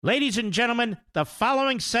Ladies and gentlemen, the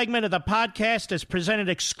following segment of the podcast is presented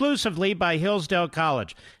exclusively by Hillsdale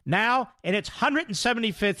College, now in its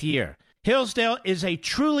 175th year. Hillsdale is a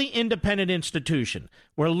truly independent institution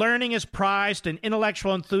where learning is prized and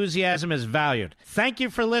intellectual enthusiasm is valued. Thank you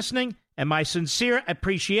for listening, and my sincere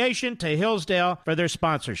appreciation to Hillsdale for their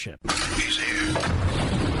sponsorship. He's here.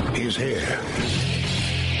 He's here.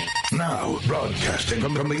 Now, broadcasting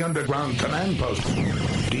from the underground command post,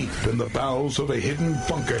 deep in the bowels of a hidden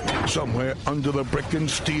bunker, somewhere under the brick and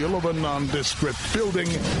steel of a nondescript building,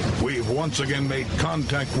 we've once again made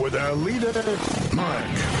contact with our leader, Mark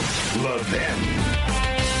Levin.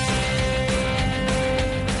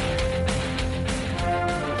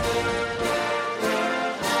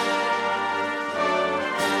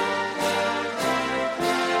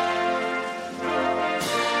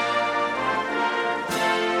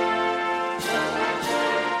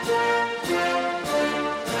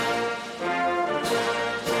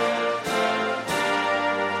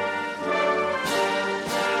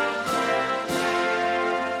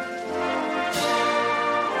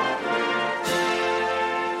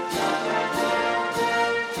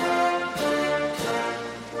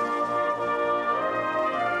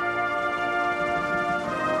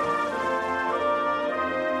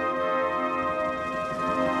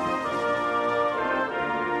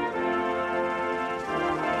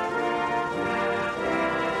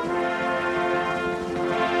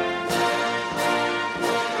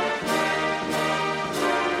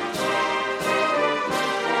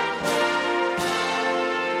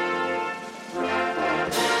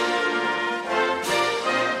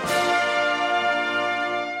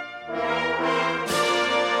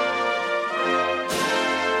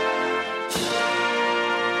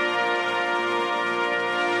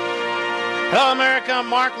 Hello, America. I'm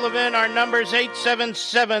Mark Levin. Our number is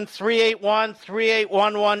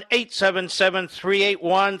 877-381-3811,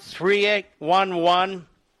 877-381-3811.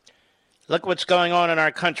 Look what's going on in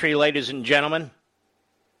our country, ladies and gentlemen.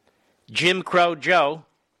 Jim Crow Joe,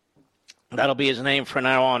 that'll be his name from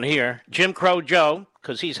now on here. Jim Crow Joe,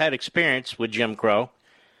 because he's had experience with Jim Crow,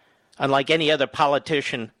 unlike any other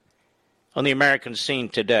politician on the American scene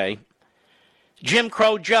today. Jim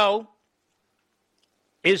Crow Joe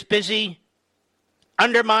is busy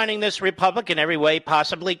undermining this republic in every way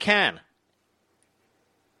possibly can.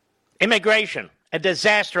 Immigration, a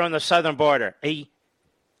disaster on the southern border, a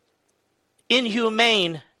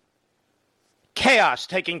inhumane chaos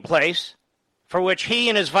taking place for which he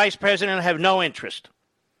and his vice president have no interest,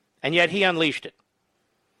 and yet he unleashed it.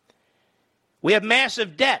 We have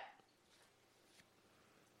massive debt.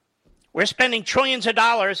 We're spending trillions of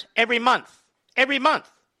dollars every month. Every month.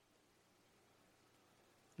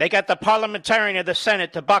 They got the parliamentarian of the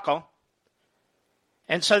Senate to buckle,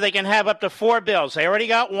 and so they can have up to 4 bills. They already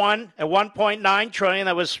got one at $1.9 trillion.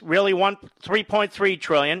 That was really $3.3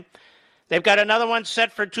 trillion. They've got another one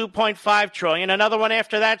set for $2.5 trillion. Another one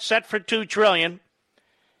after that set for $2 trillion.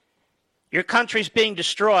 Your country's being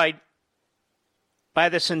destroyed by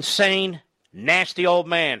this insane, nasty old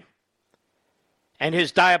man and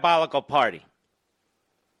his diabolical party.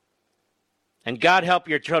 And God help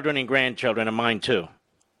your children and grandchildren, and mine too.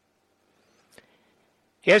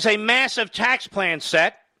 He has a massive tax plan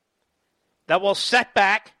set that will set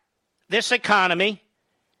back this economy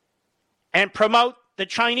and promote the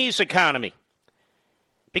Chinese economy,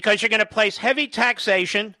 because you're going to place heavy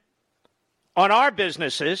taxation on our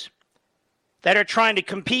businesses that are trying to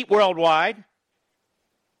compete worldwide.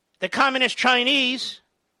 The communist Chinese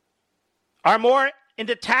are more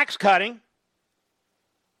into tax cutting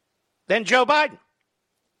than Joe Biden.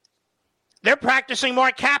 They're practicing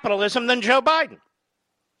more capitalism than Joe Biden.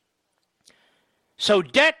 So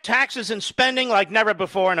debt, taxes, and spending like never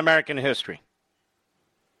before in American history.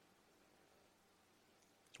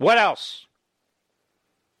 What else?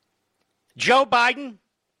 Joe Biden,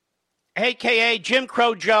 a.k.a. Jim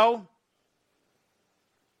Crow Joe,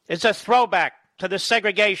 is a throwback to the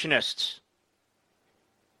segregationists.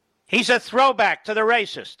 He's a throwback to the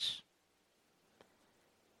racists.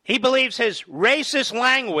 He believes his racist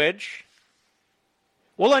language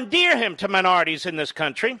will endear him to minorities in this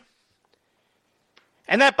country,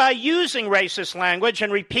 and that by using racist language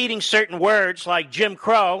and repeating certain words like Jim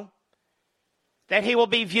Crow, that he will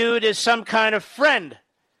be viewed as some kind of friend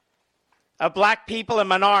of black people and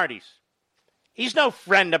minorities. He's no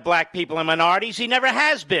friend of black people and minorities. He never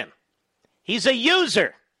has been. He's a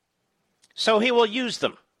user. So he will use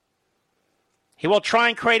them. He will try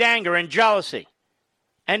and create anger and jealousy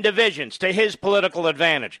and divisions to his political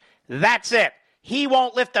advantage. That's it. He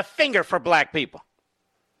won't lift a finger for black people.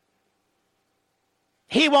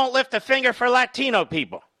 He won't lift a finger for Latino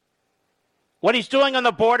people. What he's doing on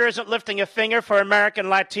the border isn't lifting a finger for American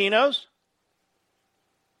Latinos.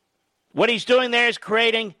 What he's doing there is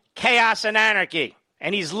creating chaos and anarchy,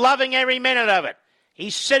 and he's loving every minute of it.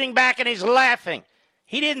 He's sitting back and he's laughing.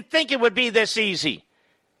 He didn't think it would be this easy.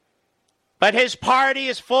 But his party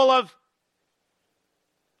is full of,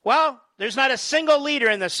 well, there's not a single leader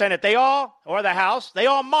in the Senate. They all, or the House, they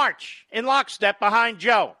all march in lockstep behind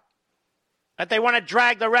Joe. But they want to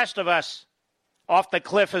drag the rest of us off the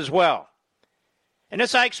cliff as well. And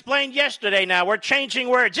as I explained yesterday now, we're changing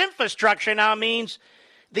words. Infrastructure now means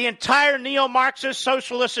the entire neo-Marxist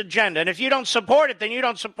socialist agenda. And if you don't support it, then you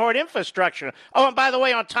don't support infrastructure. Oh, and by the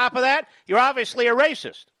way, on top of that, you're obviously a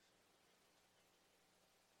racist.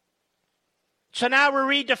 So now we're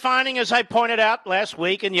redefining, as I pointed out last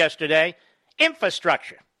week and yesterday,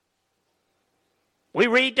 infrastructure. We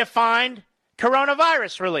redefined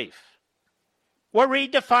coronavirus relief. We're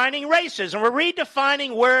redefining racism. We're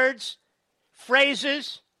redefining words,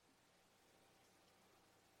 phrases.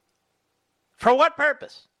 For what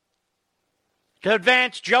purpose? To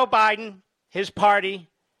advance Joe Biden, his party,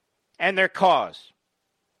 and their cause.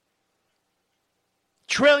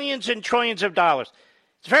 Trillions and trillions of dollars.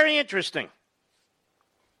 It's very interesting.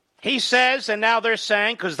 He says, and now they're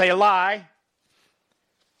saying, because they lie,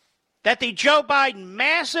 that the Joe Biden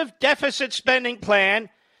massive deficit spending plan,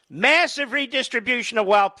 massive redistribution of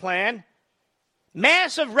wealth plan,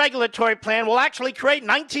 massive regulatory plan will actually create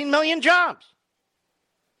 19 million jobs.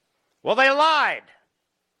 Well, they lied.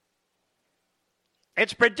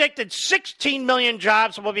 It's predicted 16 million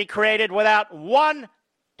jobs will be created without one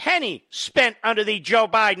penny spent under the Joe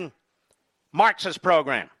Biden Marxist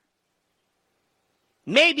program.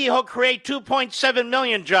 Maybe he'll create 2.7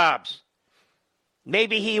 million jobs.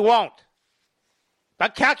 Maybe he won't.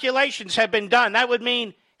 But calculations have been done. That would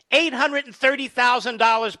mean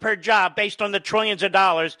 $830,000 per job based on the trillions of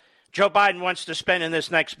dollars Joe Biden wants to spend in this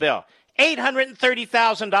next bill.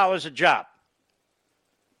 $830,000 a job.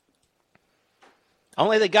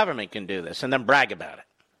 Only the government can do this and then brag about it.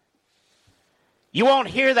 You won't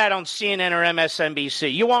hear that on CNN or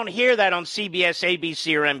MSNBC. You won't hear that on CBS,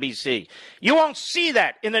 ABC, or NBC. You won't see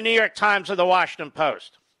that in the New York Times or the Washington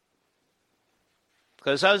Post.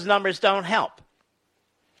 Because those numbers don't help.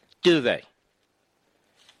 Do they?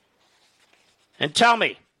 And tell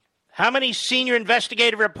me, how many senior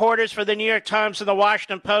investigative reporters for the New York Times and the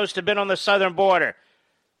Washington Post have been on the southern border,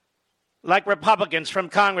 like Republicans from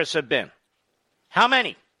Congress have been? How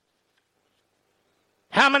many?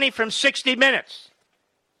 How many from 60 Minutes,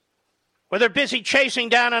 where they're busy chasing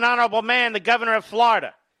down an honorable man, the governor of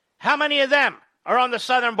Florida? How many of them are on the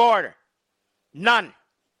southern border? None.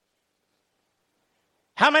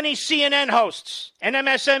 How many CNN hosts and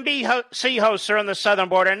MSNBC hosts are on the southern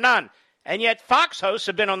border? None. And yet Fox hosts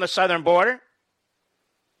have been on the southern border.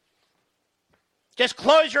 Just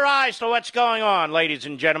close your eyes to what's going on, ladies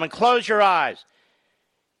and gentlemen. Close your eyes.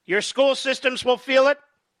 Your school systems will feel it.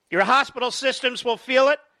 Your hospital systems will feel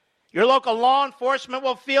it. Your local law enforcement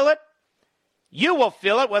will feel it. You will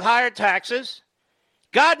feel it with higher taxes.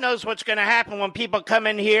 God knows what's going to happen when people come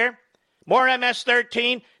in here. More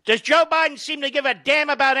MS-13. Does Joe Biden seem to give a damn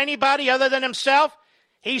about anybody other than himself?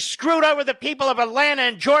 He screwed over the people of Atlanta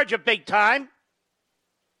and Georgia big time.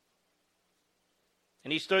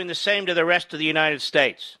 And he's doing the same to the rest of the United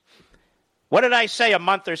States. What did I say a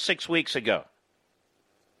month or 6 weeks ago?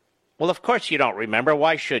 Well, of course you don't remember.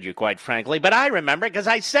 Why should you, quite frankly? But I remember because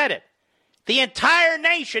I said it. The entire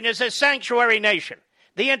nation is a sanctuary nation.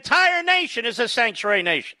 The entire nation is a sanctuary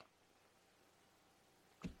nation.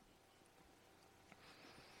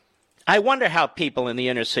 I wonder how people in the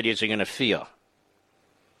inner cities are going to feel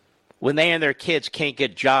when they and their kids can't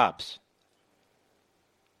get jobs.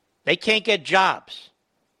 They can't get jobs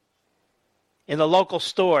in the local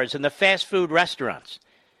stores, in the fast food restaurants.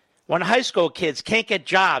 When high school kids can't get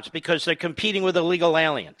jobs because they're competing with illegal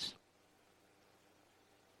aliens.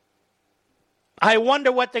 I wonder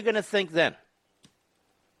what they're going to think then.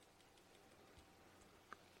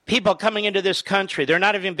 People coming into this country, they're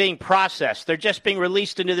not even being processed. They're just being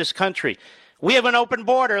released into this country. We have an open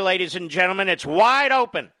border, ladies and gentlemen. It's wide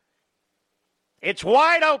open. It's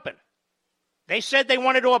wide open. They said they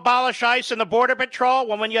wanted to abolish ICE and the Border Patrol.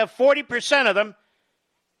 Well, when you have 40% of them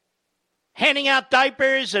handing out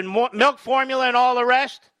diapers and milk formula and all the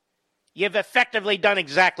rest, you've effectively done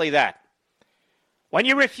exactly that. When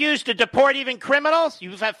you refuse to deport even criminals,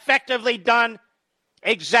 you've effectively done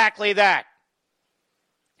exactly that.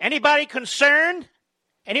 Anybody concerned?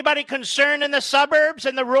 Anybody concerned in the suburbs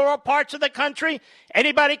and the rural parts of the country?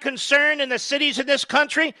 Anybody concerned in the cities of this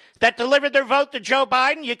country that delivered their vote to Joe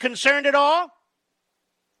Biden? You concerned at all?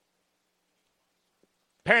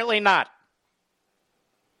 Apparently not.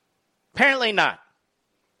 Apparently not.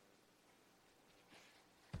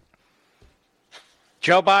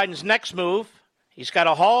 Joe Biden's next move, he's got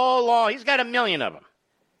a million of them,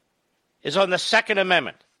 is on the Second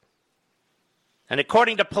Amendment. And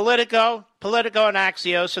according to Politico and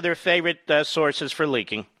Axios are their favorite sources for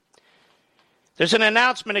leaking, there's an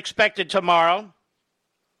announcement expected tomorrow.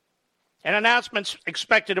 Joe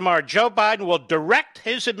Biden will direct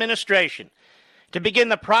his administration to begin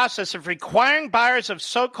the process of requiring buyers of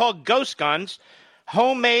so-called ghost guns,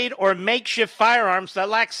 homemade or makeshift firearms that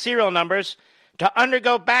lack serial numbers, to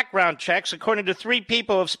undergo background checks, according to 3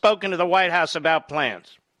 people who have spoken to the White House about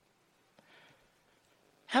plans.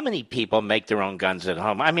 How many people make their own guns at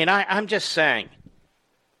home? I mean, I'm just saying.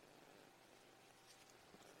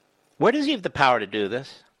 Where does he have the power to do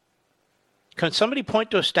this? Can somebody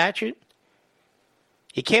point to a statute?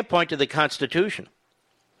 He can't point to the Constitution.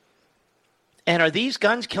 And are these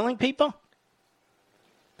guns killing people?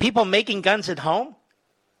 People making guns at home?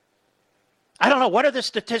 I don't know. What are the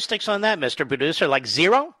statistics on that, Mr. Producer? Like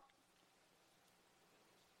 0?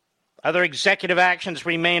 Other executive actions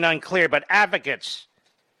remain unclear, but advocates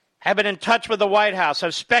have been in touch with the White House,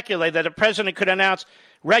 have speculated that the president could announce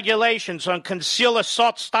regulations on concealed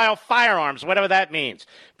assault-style firearms, whatever that means,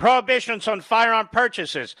 prohibitions on firearm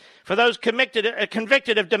purchases for those convicted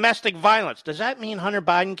of domestic violence. Does that mean Hunter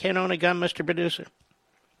Biden can't own a gun, Mr. Producer?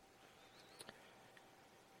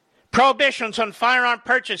 Prohibitions on firearm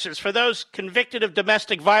purchases for those convicted of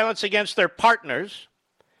domestic violence against their partners.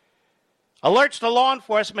 Alerts to law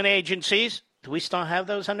enforcement agencies. Do we still have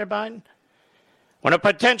those under Biden? When a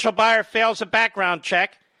potential buyer fails a background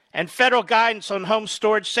check, and federal guidance on home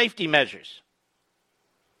storage safety measures.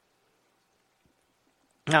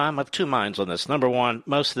 Now, I'm of 2 minds on this. Number one,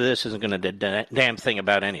 most of this isn't going to do a damn thing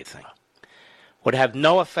about anything. Would have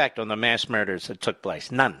no effect on the mass murders that took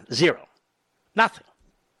place. None. 0. Nothing.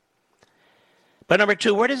 But number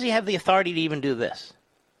 2, where does he have the authority to even do this?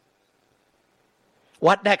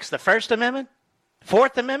 What next? The First Amendment?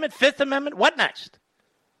 Fourth Amendment? Fifth Amendment? What next?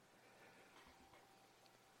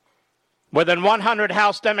 More than 100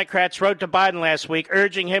 House Democrats wrote to Biden last week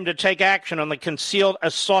urging him to take action on the concealed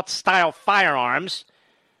assault-style firearms,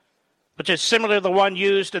 which is similar to the one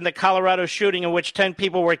used in the Colorado shooting in which 10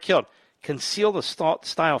 people were killed. Concealed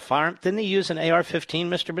assault-style firearm? Didn't he use an AR-15,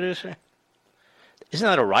 Mr. Producer? Isn't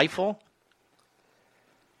that a rifle?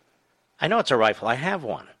 I know it's a rifle. I have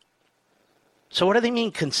one. So what do they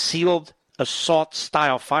mean, concealed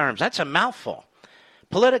assault-style firearms? That's a mouthful.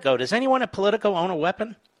 Politico. Does anyone at Politico own a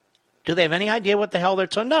weapon? Do they have any idea what the hell they're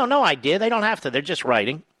talking? No idea. They don't have to. They're just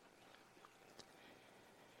writing.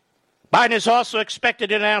 Biden is also expected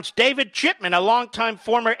to announce David Chipman, a longtime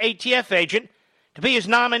former ATF agent, to be his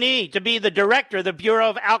nominee, to be the director of the Bureau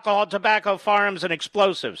of Alcohol, Tobacco, Firearms, and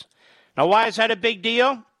Explosives. Now, why is that a big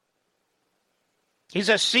deal? He's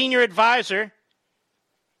a senior advisor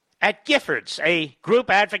at Giffords, a group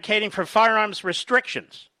advocating for firearms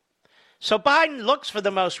restrictions. So Biden looks for the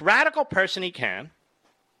most radical person he can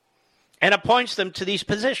and appoints them to these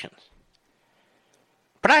positions.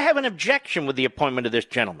 But I have an objection with the appointment of this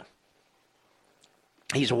gentleman.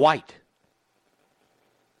 He's white.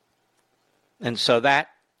 And so that,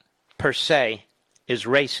 per se, is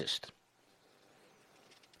racist.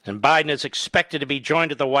 And Biden is expected to be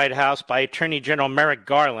joined at the White House by Attorney General Merrick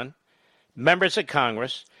Garland, members of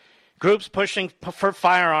Congress, groups pushing for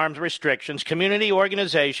firearms restrictions, community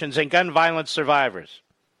organizations, and gun violence survivors.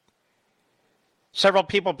 Several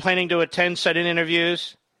people planning to attend said in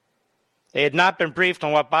interviews they had not been briefed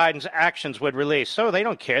on what Biden's actions would release. So they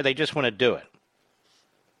don't care. They just want to do it.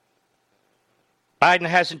 Biden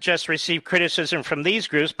hasn't just received criticism from these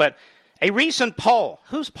groups, but a recent poll.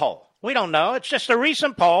 Whose poll? We don't know. It's just a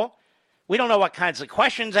recent poll. We don't know what kinds of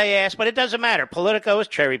questions they ask, but it doesn't matter. Politico is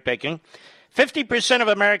cherry picking. 50% of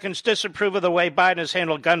Americans disapprove of the way Biden has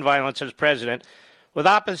handled gun violence as president, with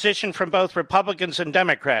opposition from both Republicans and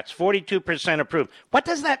Democrats. 42% approve. What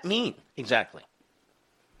does that mean exactly?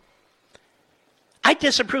 I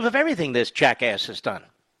disapprove of everything this jackass has done.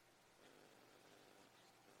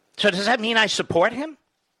 So does that mean I support him?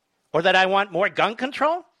 Or that I want more gun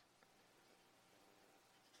control?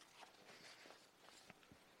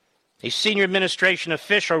 A senior administration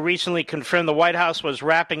official recently confirmed the White House was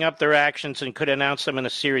wrapping up their actions and could announce them in a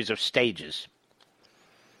series of stages.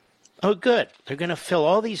 Oh, good. They're going to fill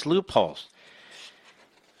all these loopholes.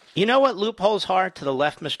 You know what loopholes are to the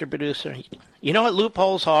left, Mr. Producer? You know what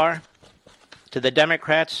loopholes are to the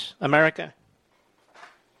Democrats, America?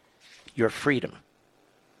 Your freedom.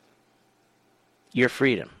 Your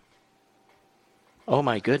freedom. Oh,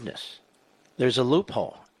 my goodness. There's a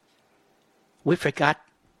loophole. We forgot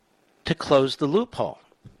to close the loophole.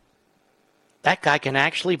 that guy can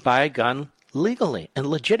actually buy a gun legally and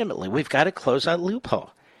legitimately. We've got to close that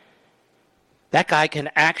loophole. That guy can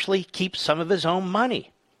actually keep some of his own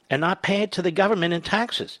money and not pay it to the government in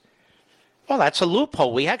taxes. Well, that's a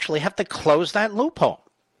loophole. We actually have to close that loophole.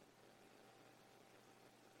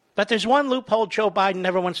 But there's one loophole Joe Biden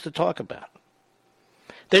never wants to talk about.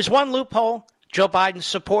 There's one loophole Joe Biden's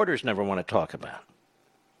supporters never want to talk about.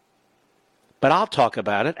 But I'll talk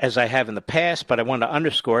about it, as I have in the past, but I want to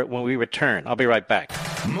underscore it when we return. I'll be right back.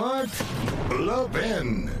 Mark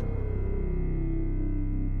Levin.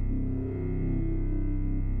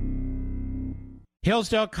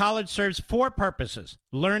 Hillsdale College serves 4 purposes: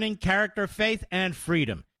 learning, character, faith, and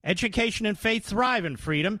freedom. Education and faith thrive in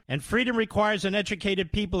freedom, and freedom requires an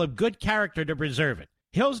educated people of good character to preserve it.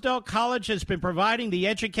 Hillsdale College has been providing the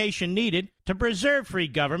education needed to preserve free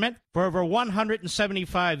government for over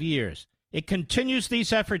 175 years. It continues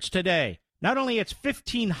these efforts today. Not only its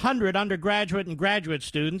 1,500 undergraduate and graduate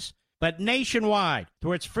students, but nationwide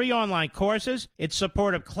through its free online courses, its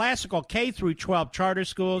support of classical K-12 charter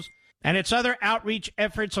schools, and its other outreach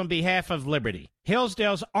efforts on behalf of liberty.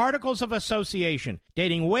 Hillsdale's Articles of Association,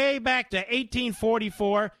 dating way back to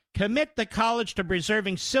 1844, commit the college to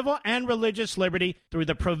preserving civil and religious liberty through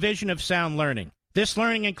the provision of sound learning. This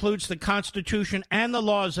learning includes the Constitution and the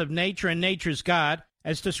laws of nature and nature's God,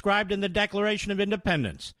 as described in the Declaration of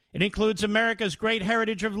Independence. It includes America's great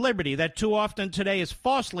heritage of liberty that too often today is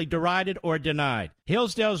falsely derided or denied.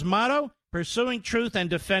 Hillsdale's motto: pursuing truth and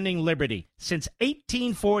defending liberty, since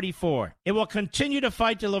 1844. It will continue to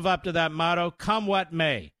fight to live up to that motto, come what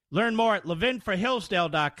may. Learn more at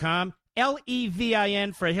levinforhillsdale.com,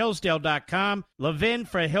 Levin for Hillsdale.com,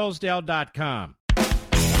 levinforhillsdale.com.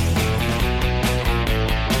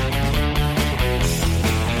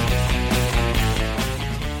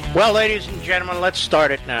 Well, ladies and gentlemen, let's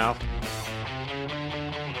start it now.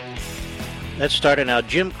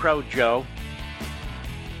 Jim Crow Joe.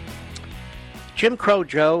 Jim Crow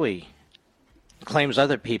Joe, he claims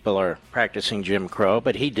other people are practicing Jim Crow,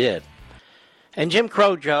 but he did. And Jim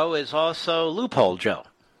Crow Joe is also Loophole Joe,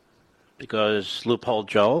 because Loophole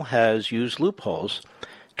Joe has used loopholes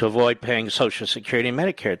to avoid paying Social Security and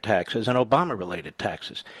Medicare taxes and Obama-related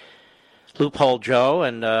taxes. Loophole Joe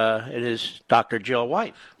and his Dr. Jill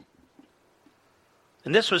wife.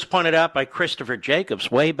 And this was pointed out by Christopher Jacobs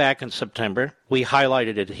way back in September. We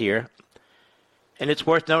highlighted it here, and it's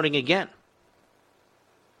worth noting again.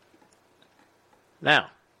 Now,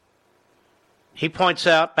 he points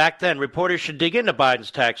out back then reporters should dig into Biden's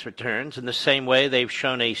tax returns in the same way they've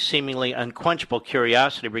shown a seemingly unquenchable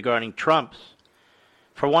curiosity regarding Trump's,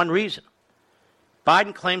 for one reason.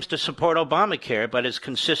 Biden claims to support Obamacare, but has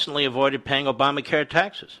consistently avoided paying Obamacare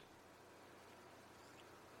taxes.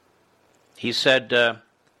 He said,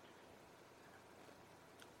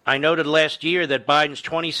 I noted last year that Biden's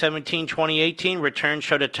 2017-2018 return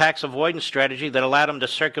showed a tax avoidance strategy that allowed him to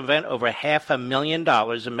circumvent over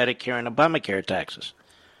 $500,000 in Medicare and Obamacare taxes.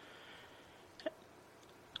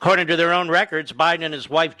 According to their own records, Biden and his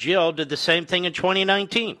wife Jill did the same thing in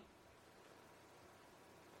 2019.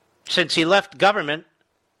 Since he left government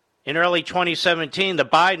in early 2017, the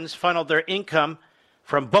Bidens funneled their income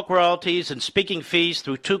from book royalties and speaking fees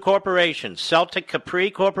through 2 corporations, Celtic Capri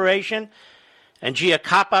Corporation and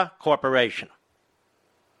Giacoppa Corporation.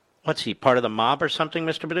 What's he, part of the mob or something,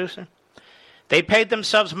 Mr. Producer? They paid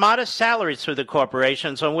themselves modest salaries through the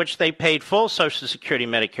corporations on which they paid full Social Security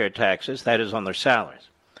Medicare taxes, that is, on their salaries.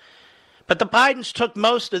 But the Bidens took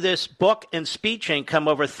most of this book and speech income,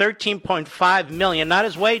 over $13.5 million, not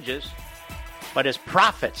as wages, but as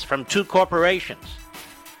profits from 2 corporations.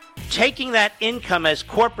 Taking that income as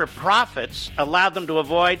corporate profits allowed them to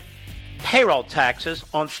avoid payroll taxes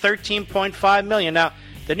on $13.5 million. Now,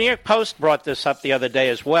 the New York Post brought this up the other day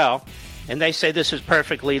as well, and they say this is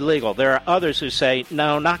perfectly legal. There are others who say,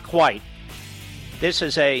 no, not quite. This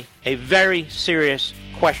is a very serious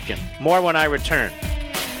question. More when I return.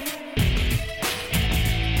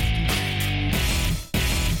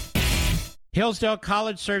 Hillsdale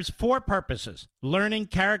College serves 4 purposes: learning,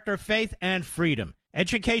 character, faith, and freedom.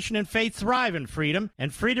 Education and faith thrive in freedom,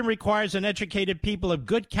 and freedom requires an educated people of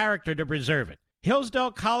good character to preserve it.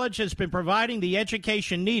 Hillsdale College has been providing the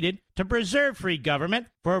education needed to preserve free government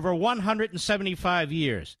for over 175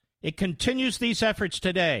 years. It continues these efforts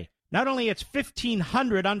today. Not only its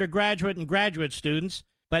 1,500 undergraduate and graduate students,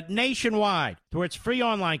 but nationwide through its free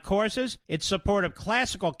online courses, its support of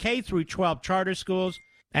classical K-12 charter schools,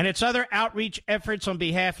 and its other outreach efforts on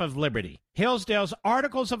behalf of liberty. Hillsdale's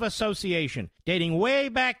Articles of Association, dating way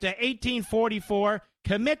back to 1844,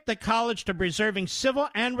 commit the college to preserving civil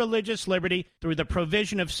and religious liberty through the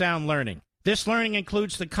provision of sound learning. This learning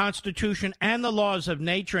includes the Constitution and the laws of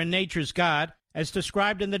nature and nature's God, as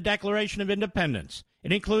described in the Declaration of Independence.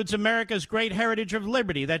 It includes America's great heritage of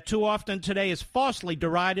liberty that too often today is falsely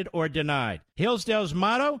derided or denied. Hillsdale's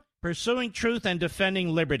motto, pursuing truth and defending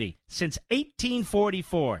liberty, since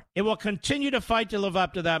 1844. It will continue to fight to live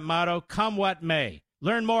up to that motto, come what may.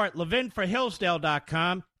 Learn more at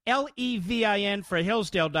levinforhillsdale.com, Levin for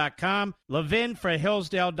Hillsdale.com,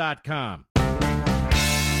 levinforhillsdale.com.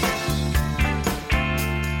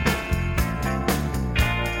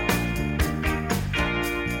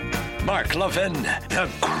 Mark Levin, the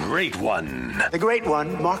great one. The great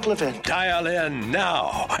one, Mark Levin. Dial in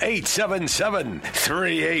now,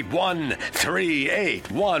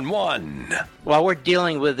 877-381-3811. While we're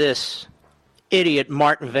dealing with this idiot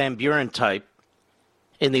Martin Van Buren type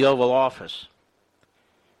in the Oval Office,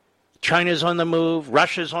 China's on the move,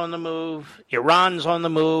 Russia's on the move, Iran's on the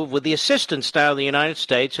move, with the assistance now of the United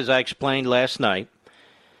States, as I explained last night.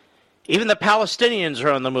 Even the Palestinians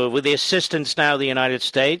are on the move with the assistance now of the United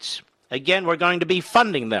States. Again, we're going to be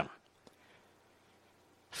funding them.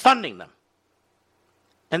 Funding them.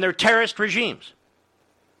 And their terrorist regimes.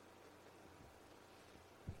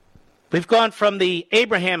 We've gone from the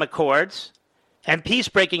Abraham Accords and peace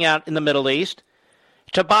breaking out in the Middle East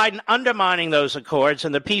to Biden undermining those accords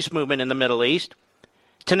and the peace movement in the Middle East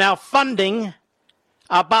to now funding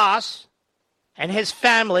Abbas and his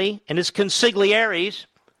family and his consigliaries,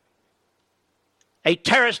 a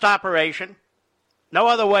terrorist operation. No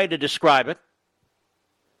other way to describe it.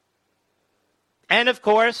 And, of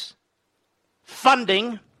course,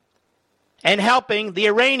 funding and helping the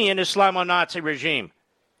Iranian Islamo-Nazi regime.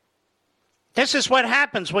 This is what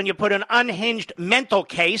happens when you put an unhinged mental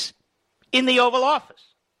case in the Oval Office.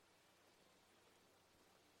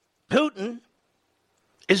 Putin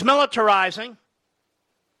is militarizing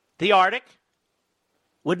the Arctic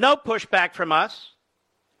with no pushback from us.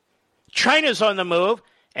 China's on the move.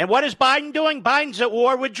 And what is Biden doing? Biden's at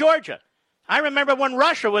war with Georgia. I remember when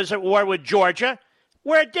Russia was at war with Georgia.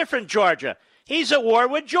 We're a different Georgia. He's at war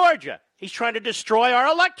with Georgia. He's trying to destroy our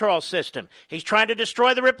electoral system. He's trying to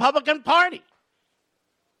destroy the Republican Party.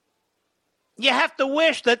 You have to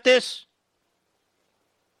wish that this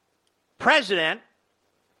president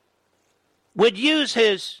would use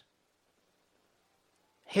his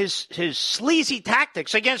sleazy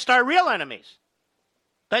tactics against our real enemies.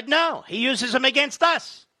 But no, he uses them against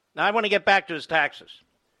us. Now, I want to get back to his taxes.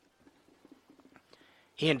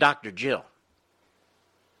 He and Dr. Jill.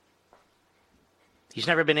 He's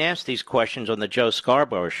never been asked these questions on the Joe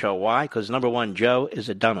Scarborough show. Why? Because, number one, Joe is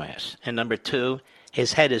a dumbass. And number two,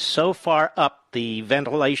 his head is so far up the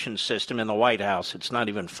ventilation system in the White House, it's not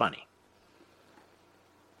even funny.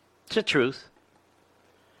 It's the truth.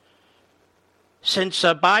 Since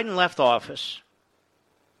Biden left office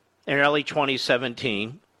in early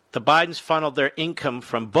 2017, the Bidens funneled their income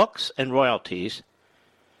from books and royalties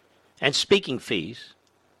and speaking fees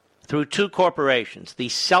through two corporations, the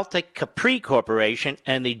Celtic Capri Corporation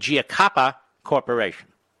and the Giacoppa Corporation.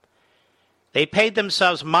 They paid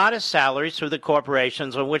themselves modest salaries through the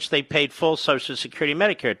corporations on which they paid full Social Security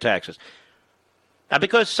Medicare taxes. Now,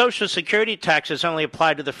 because Social Security taxes only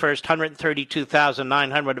applied to the first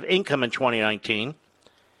 $132,900 of income in 2019,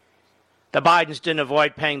 the Bidens didn't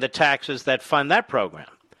avoid paying the taxes that fund that program.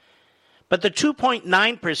 But the 2.9%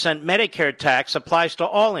 Medicare tax applies to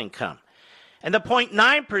all income. And the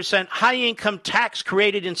 0.9% high-income tax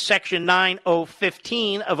created in Section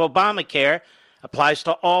 9015 of Obamacare applies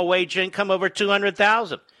to all wage income over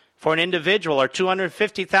 $200,000 for an individual or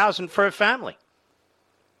 $250,000 for a family.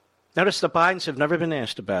 Notice the Bidens have never been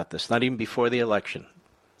asked about this, not even before the election.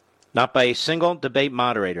 Not by a single debate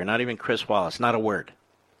moderator, not even Chris Wallace, not a word.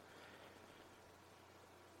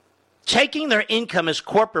 Taking their income as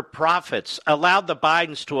corporate profits allowed the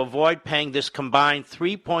Bidens to avoid paying this combined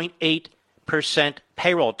 3.8%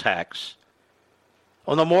 payroll tax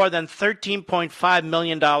on the more than $13.5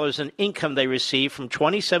 million in income they received from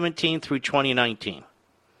 2017 through 2019.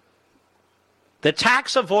 The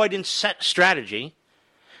tax avoidance strategy,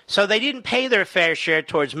 so they didn't pay their fair share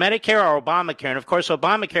towards Medicare or Obamacare. And, of course,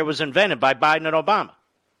 Obamacare was invented by Biden and Obama.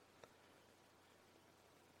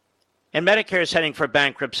 And Medicare is heading for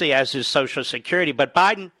bankruptcy, as is Social Security. But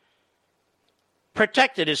Biden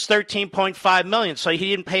protected his $13.5 million, so he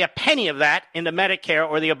didn't pay a penny of that into Medicare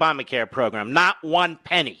or the Obamacare program. Not one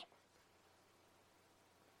penny.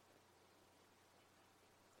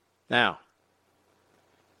 Now,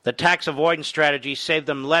 the tax avoidance strategy saved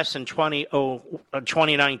them less in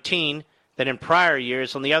 2019 than in prior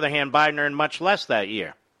years. On the other hand, Biden earned much less that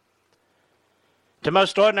year. To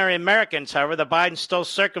most ordinary Americans, however, the Bidens still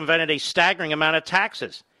circumvented a staggering amount of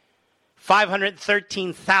taxes.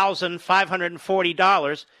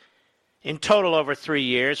 $513,540 in total over 3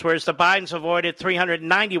 years, whereas the Bidens avoided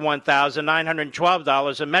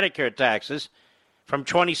 $391,912 in Medicare taxes from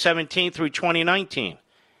 2017 through 2019.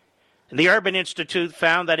 And the Urban Institute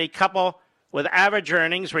found that a couple with average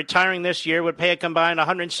earnings retiring this year would pay a combined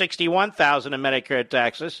 $161,000 in Medicare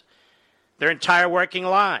taxes their entire working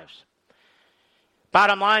lives.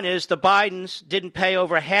 Bottom line is the Bidens didn't pay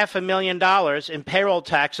over $500,000 in payroll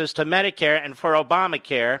taxes to Medicare and for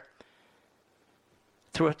Obamacare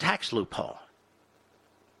through a tax loophole.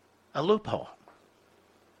 A loophole.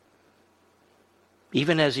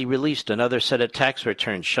 Even as he released another set of tax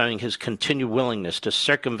returns showing his continued willingness to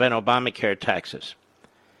circumvent Obamacare taxes.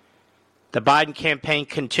 The Biden campaign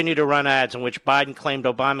continued to run ads in which Biden claimed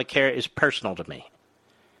Obamacare is personal to me.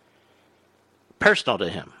 Personal to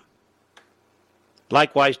him.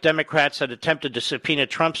 Likewise, Democrats that attempted to subpoena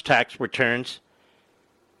Trump's tax returns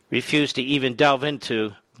refused to even delve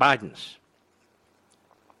into Biden's.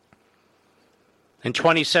 In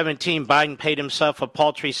 2017, Biden paid himself a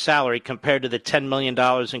paltry salary compared to the $10 million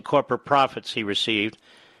in corporate profits he received,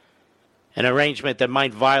 an arrangement that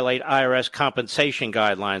might violate IRS compensation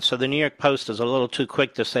guidelines. So the New York Post is a little too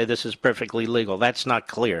quick to say this is perfectly legal. That's not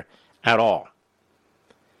clear at all.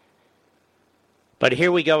 But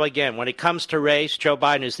here we go again. When it comes to race, Joe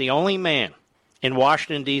Biden is the only man in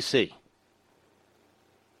Washington, D.C.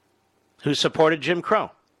 who supported Jim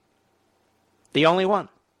Crow. The only one.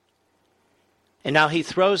 And now he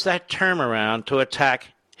throws that term around to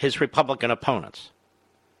attack his Republican opponents,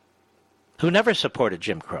 who never supported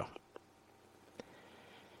Jim Crow.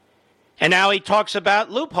 And now he talks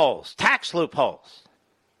about loopholes, tax loopholes.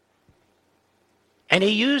 And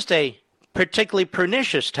he used a particularly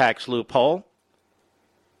pernicious tax loophole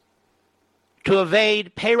to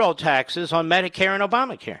evade payroll taxes on Medicare and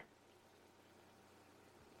Obamacare.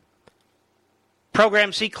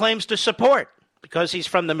 Programs he claims to support because he's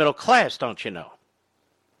from the middle class, don't you know?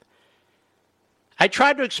 I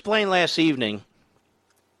tried to explain last evening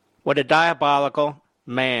what a diabolical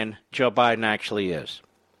man Joe Biden actually is.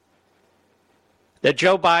 That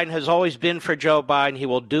Joe Biden has always been for Joe Biden. He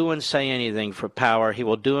will do and say anything for power. He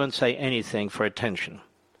will do and say anything for attention.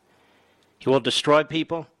 He will destroy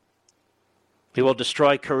people. He will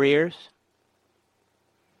destroy careers.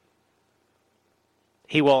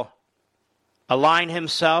 He will align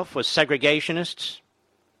himself with segregationists.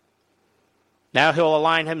 Now he'll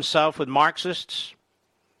align himself with Marxists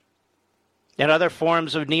and other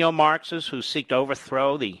forms of neo-Marxists who seek to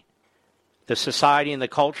overthrow the society and the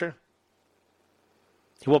culture.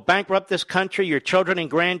 He will bankrupt this country, your children and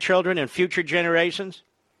grandchildren and future generations.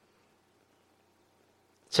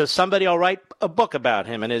 So somebody will write a book about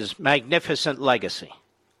him and his magnificent legacy.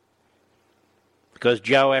 Because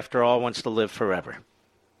Joe, after all, wants to live forever.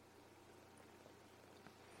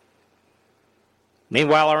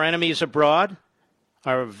 Meanwhile, our enemies abroad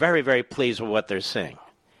are very, very pleased with what they're seeing.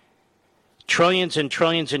 Trillions and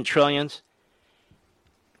trillions and trillions.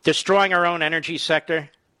 Destroying our own energy sector.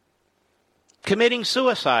 Committing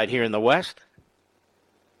suicide here in the West.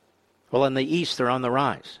 Well, in the East, they're on the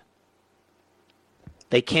rise.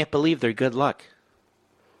 They can't believe their good luck.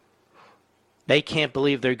 They can't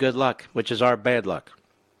believe their good luck, which is our bad luck.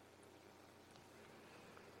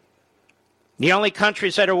 The only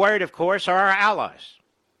countries that are worried, of course, are our allies.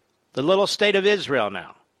 The little state of Israel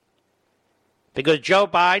now. Because Joe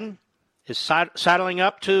Biden is saddling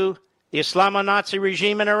up to the Islamo-Nazi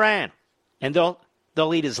regime in Iran. And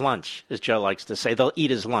they'll eat his lunch, as Joe likes to say. They'll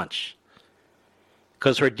eat his lunch.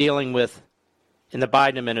 Because we're dealing with, in the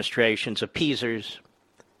Biden administration's appeasers,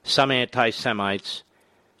 some anti-Semites,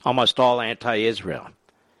 almost all anti-Israel.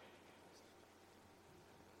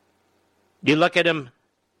 You look at them,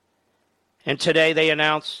 and today they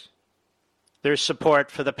announce their support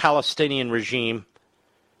for the Palestinian regime,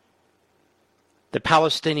 the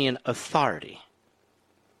Palestinian Authority.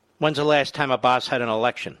 When's the last time Abbas had an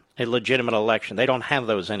election, a legitimate election? They don't have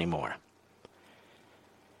those anymore.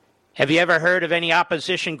 Have you ever heard of any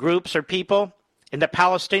opposition groups or people in the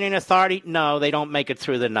Palestinian Authority? No, they don't make it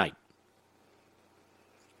through the night.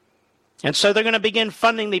 And so they're going to begin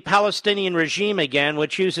funding the Palestinian regime again,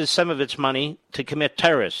 which uses some of its money to commit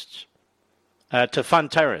terrorists, to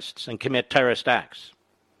fund terrorists and commit terrorist acts.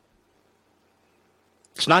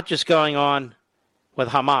 It's not just going on with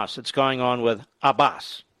Hamas, it's going on with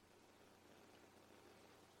Abbas.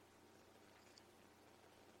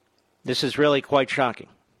 This is really quite shocking.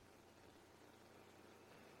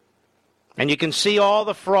 And you can see all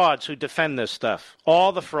the frauds who defend this stuff.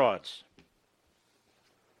 All the frauds.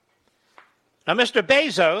 Now, Mr.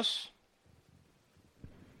 Bezos,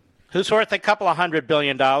 who's worth a couple of $100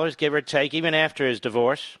 billion, give or take, even after his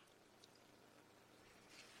divorce.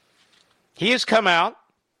 He has come out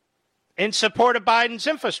in support of Biden's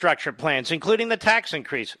infrastructure plans, including the tax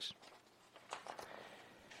increases.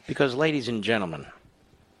 Because, ladies and gentlemen,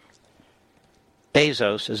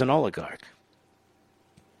 Bezos is an oligarch.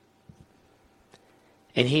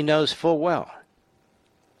 And he knows full well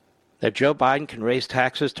that Joe Biden can raise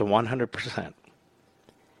taxes to 100%,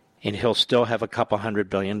 and he'll still have a couple $100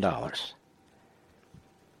 billion.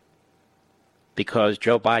 Because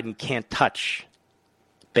Joe Biden can't touch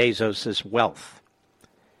Bezos' wealth,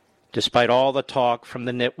 despite all the talk from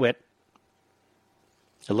the nitwit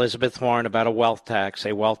Elizabeth Warren about a wealth tax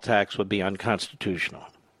would be unconstitutional.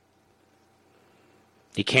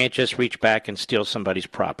 You can't just reach back and steal somebody's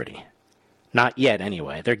property. Not yet,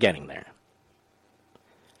 anyway. They're getting there.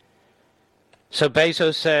 So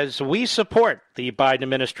Bezos says, we support the Biden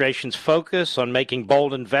administration's focus on making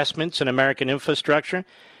bold investments in American infrastructure.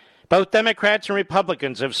 Both Democrats and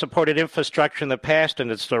Republicans have supported infrastructure in the past,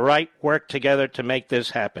 and it's the right work together to make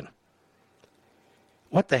this happen.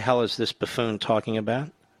 What the hell is this buffoon talking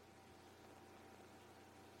about?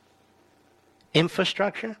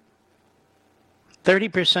 Infrastructure?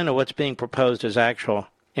 30% of what's being proposed is actual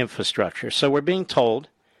infrastructure. So we're being told,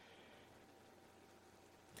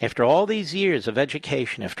 after all these years of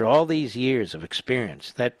education, after all these years of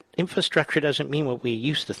experience, that infrastructure doesn't mean what we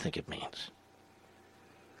used to think it means.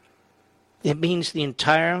 It means the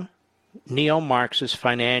entire neo-Marxist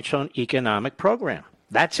financial and economic program.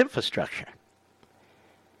 That's infrastructure.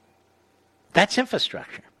 That's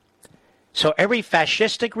infrastructure. So every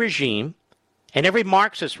fascistic regime and every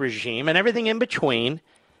Marxist regime and everything in between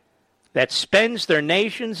that spends their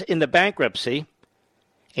nations into bankruptcy,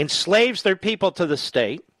 enslaves their people to the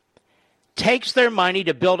state, takes their money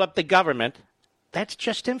to build up the government, that's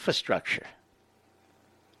just infrastructure.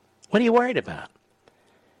 What are you worried about?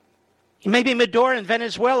 Maybe Maduro in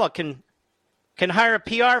Venezuela can hire a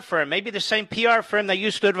PR firm, maybe the same PR firm that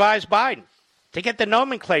used to advise Biden, to get the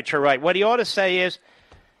nomenclature right. What he ought to say is,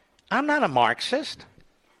 I'm not a Marxist.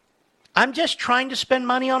 I'm just trying to spend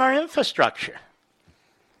money on our infrastructure.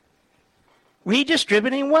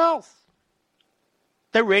 Redistributing wealth.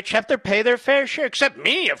 The rich have to pay their fair share, except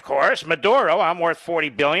me, of course. Maduro, I'm worth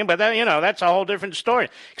 $40 billion, but that's a whole different story.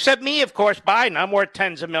 Except me, of course, Biden, I'm worth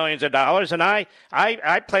tens of millions of dollars, and I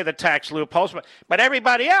play the tax loopholes. But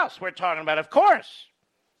everybody else we're talking about, of course.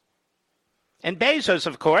 And Bezos,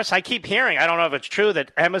 of course, I keep hearing, I don't know if it's true,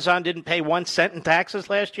 that Amazon didn't pay 1 cent in taxes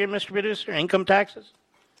last year, Mr. Producer, income taxes.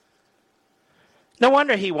 No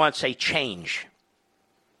wonder he wants a change,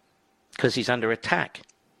 because he's under attack.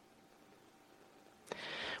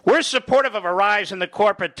 We're supportive of a rise in the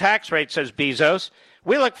corporate tax rate, says Bezos.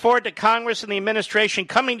 We look forward to Congress and the administration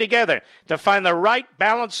coming together to find the right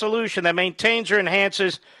balanced solution that maintains or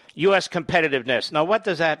enhances U.S. competitiveness. Now, what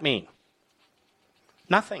does that mean?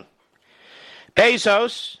 Nothing.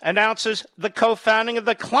 Bezos announces the co-founding of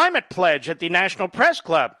the Climate Pledge at the National Press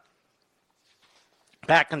Club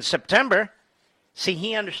back in September. See,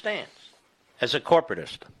 he understands, as a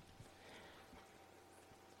corporatist,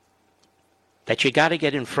 that you got to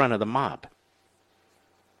get in front of the mob.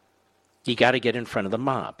 You got to get in front of the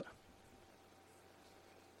mob.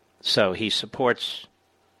 So he supports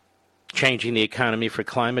changing the economy for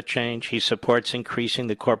climate change. He supports increasing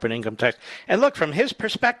the corporate income tax. And look, from his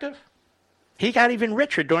perspective, he got even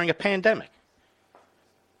richer during a pandemic.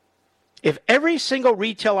 If every single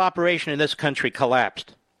retail operation in this country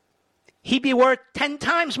collapsed, he'd be worth 10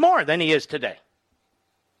 times more than he is today.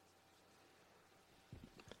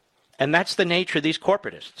 And that's the nature of these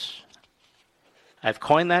corporatists. I've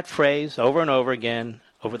coined that phrase over and over again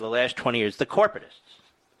over the last 20 years, the corporatists.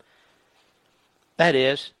 That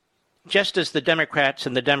is, just as the Democrats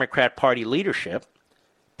and the Democrat Party leadership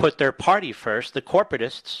put their party first, the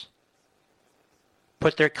corporatists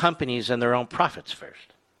put their companies and their own profits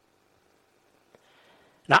first.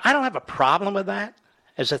 Now, I don't have a problem with that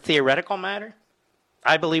as a theoretical matter.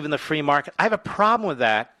 I believe in the free market. I have a problem with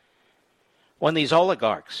that when these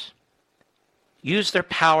oligarchs use their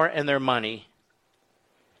power and their money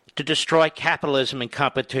to destroy capitalism and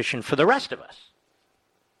competition for the rest of us.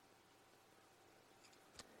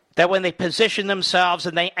 That when they position themselves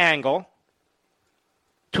and they angle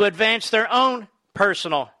to advance their own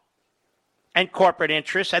personal and corporate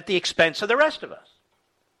interests at the expense of the rest of us.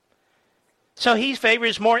 So he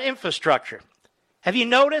favors more infrastructure. Have you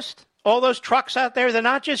noticed all those trucks out there? They're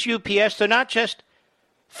not just UPS, they're not just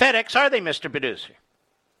FedEx, are they, Mr. Producer?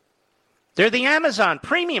 They're the Amazon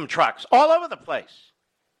premium trucks all over the place.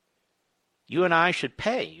 You and I should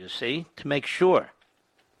pay, you see, to make sure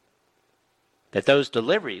that those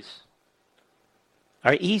deliveries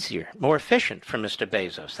are easier, more efficient for Mr.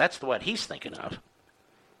 Bezos. That's what he's thinking of.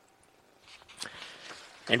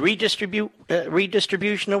 And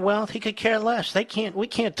redistribution of wealth, he could care less. We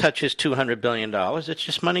can't touch his $200 billion. It's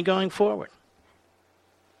just money going forward.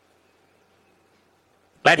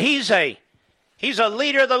 But he's a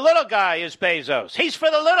leader of the little guy, is Bezos. He's for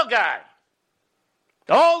the little guy.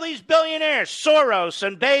 All these billionaires, Soros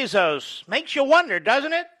and Bezos, makes you wonder,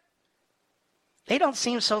 doesn't it? They don't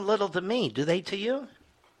seem so little to me, do they to you?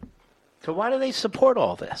 So why do they support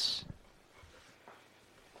all this?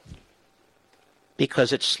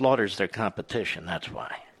 Because it slaughters their competition, that's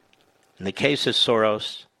why. In the case of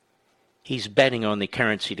Soros, he's betting on the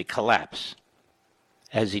currency to collapse,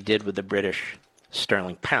 as he did with the British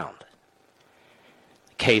sterling pound. In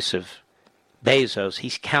the case of Bezos,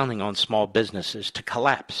 he's counting on small businesses to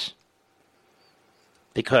collapse.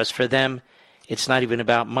 Because for them, it's not even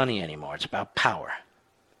about money anymore. It's about power.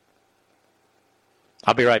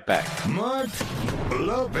 I'll be right back. Mark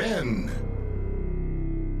Levin.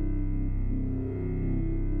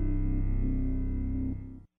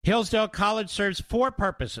 Hillsdale College serves 4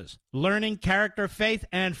 purposes: learning, character, faith,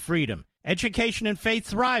 and freedom. Education and faith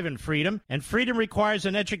thrive in freedom, and freedom requires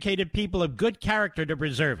an educated people of good character to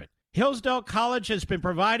preserve it. Hillsdale College has been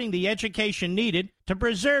providing the education needed to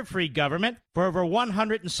preserve free government for over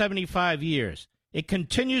 175 years. It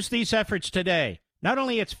continues these efforts today. Not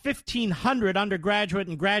only its 1,500 undergraduate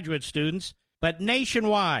and graduate students, but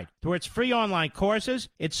nationwide through its free online courses,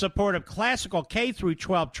 its support of classical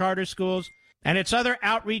K-12 charter schools, and its other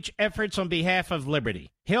outreach efforts on behalf of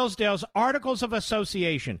liberty. Hillsdale's Articles of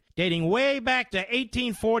Association, dating way back to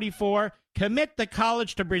 1844, commit the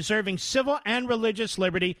college to preserving civil and religious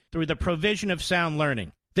liberty through the provision of sound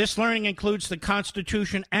learning. This learning includes the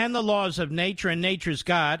Constitution and the laws of nature and nature's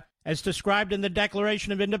God, as described in the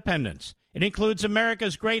Declaration of Independence. It includes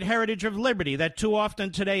America's great heritage of liberty that too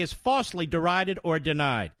often today is falsely derided or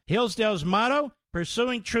denied. Hillsdale's motto: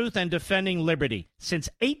 pursuing truth and defending liberty, since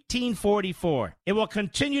 1844. It will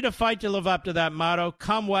continue to fight to live up to that motto,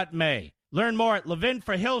 come what may. Learn more at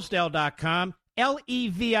levinforhillsdale.com,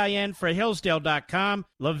 Levin for Hillsdale.com,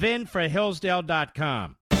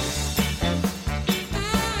 levinforhillsdale.com.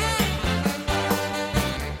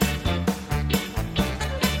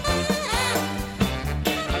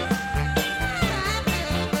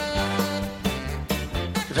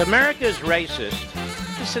 If America is racist,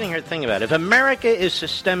 I'm just sitting here thinking about it. If America is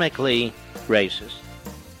systemically racist,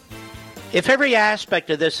 if every aspect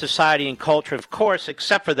of this society and culture, of course,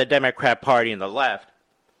 except for the Democrat Party and the left,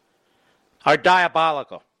 are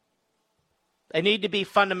diabolical, they need to be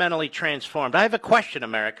fundamentally transformed. I have a question,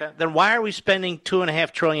 America. Then why are we spending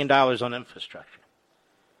 $2.5 trillion on infrastructure?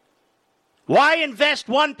 Why invest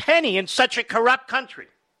 1 penny in such a corrupt country?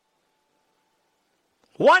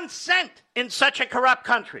 1 cent in such a corrupt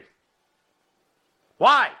country?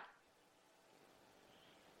 Why?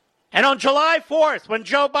 And on July 4th, when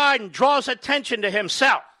Joe Biden draws attention to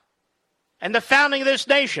himself and the founding of this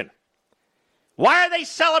nation, why are they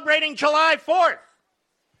celebrating July 4th,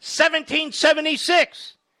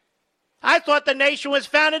 1776? I thought the nation was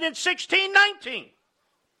founded in 1619.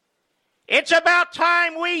 It's about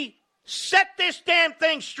time we set this damn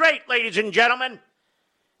thing straight, ladies and gentlemen.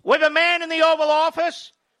 With a man in the Oval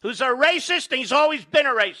Office who's a racist, and he's always been a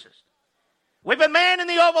racist. With a man in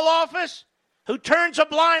the Oval Office who turns a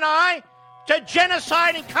blind eye to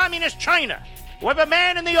genocide in communist China. With a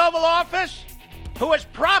man in the Oval Office who is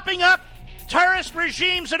propping up terrorist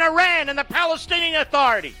regimes in Iran and the Palestinian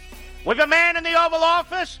Authority. With a man in the Oval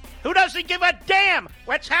Office who doesn't give a damn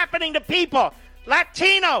what's happening to people,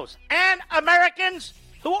 Latinos and Americans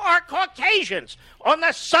who are Caucasians on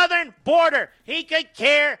the southern border. He could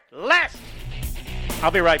care less.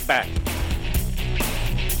 I'll be right back.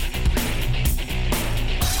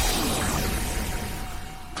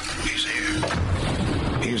 He's here.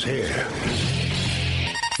 He's here.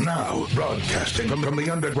 Now, broadcasting from the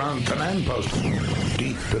underground command post,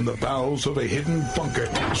 deep in the bowels of a hidden bunker,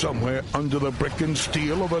 somewhere under the brick and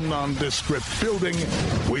steel of a nondescript building,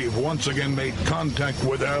 we've once again made contact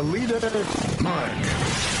with our leader, Mark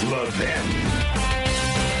Levin.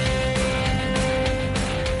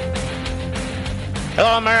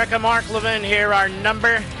 Hello, America. Mark Levin here. Our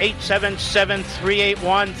number,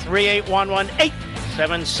 877-381-3811,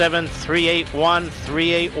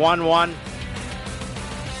 877-381-3811.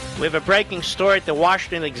 We have a breaking story at the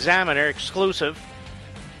Washington Examiner, exclusive.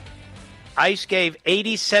 ICE gave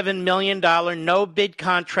 $87 million no-bid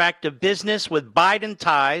contract to business with Biden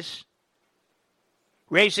ties,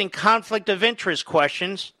 raising conflict of interest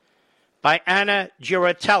questions by Anna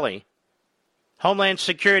Girardelli, Homeland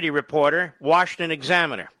Security reporter, Washington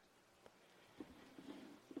Examiner.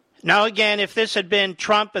 Now, again, if this had been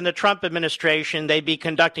Trump and the Trump administration, they'd be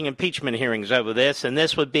conducting impeachment hearings over this, and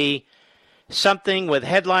this would be something with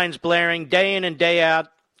headlines blaring day in and day out,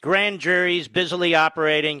 grand juries busily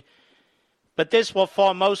operating. But this will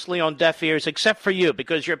fall mostly on deaf ears, except for you,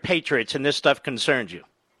 because you're patriots and this stuff concerns you.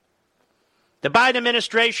 The Biden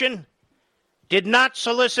administration did not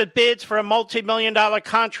solicit bids for a multi-million-dollar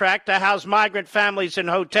contract to house migrant families in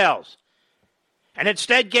hotels, and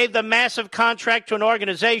instead gave the massive contract to an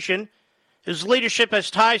organization whose leadership has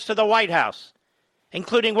ties to the White House,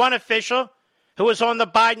 including one official who was on the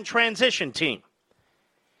Biden transition team.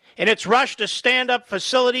 In its rush to stand up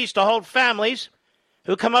facilities to hold families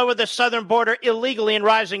who come over the southern border illegally in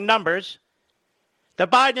rising numbers, the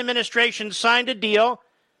Biden administration signed a deal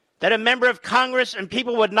that a member of Congress and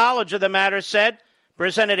people with knowledge of the matter said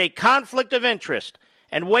presented a conflict of interest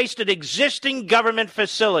and wasted existing government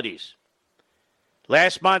facilities.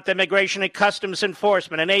 Last month, Immigration and Customs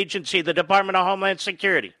Enforcement, an agency of the Department of Homeland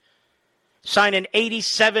Security, signed an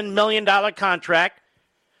 $87 million contract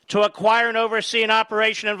to acquire and oversee an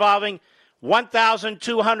operation involving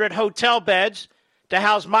 1,200 hotel beds to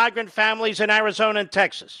house migrant families in Arizona and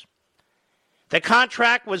Texas. The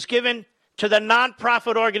contract was given to the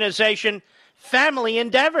nonprofit organization Family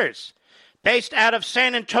Endeavors, based out of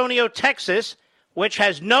San Antonio, Texas, which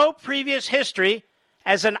has no previous history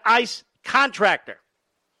as an ICE contractor.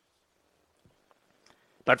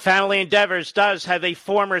 But Family Endeavors does have a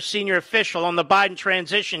former senior official on the Biden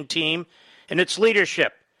transition team in its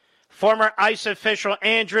leadership. Former ICE official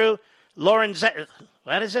Andrew Lorenz.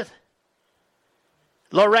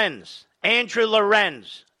 Lorenz. Andrew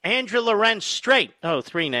Lorenz. Andrew Lorenz Strait. Oh,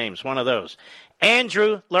 three names, one of those.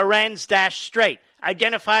 Andrew Lorenz-Strait,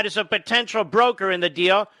 identified as a potential broker in the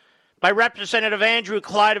deal by Representative Andrew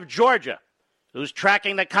Clyde of Georgia, who's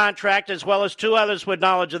tracking the contract as well as two others with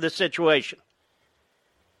knowledge of the situation.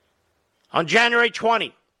 On January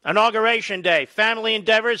 20, Inauguration Day, Family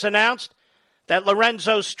Endeavors announced that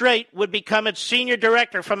Lorenzo Strait would become its senior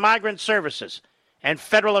director for migrant services and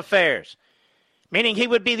federal affairs, meaning he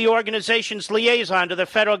would be the organization's liaison to the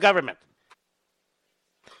federal government.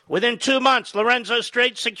 Within 2 months, Lorenzo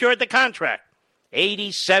Strait secured the contract,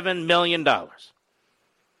 $87 million.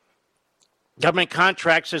 Government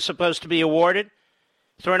contracts are supposed to be awarded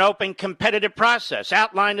through an open competitive process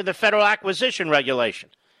outlined in the Federal Acquisition Regulation.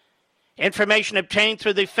 Information obtained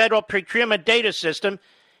through the Federal Procurement Data System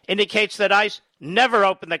indicates that ICE never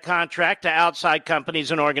opened the contract to outside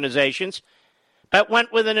companies and organizations, but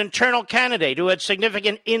went with an internal candidate who had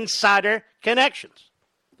significant insider connections.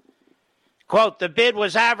 Quote, the bid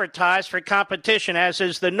was advertised for competition, as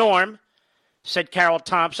is the norm, said Carol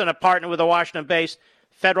Thompson, a partner with a Washington-based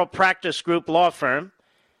Federal Practice Group law firm.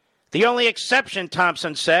 The only exception,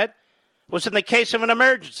 Thompson said, was in the case of an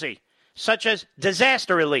emergency, such as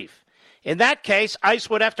disaster relief. In that case, ICE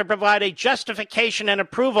would have to provide a justification and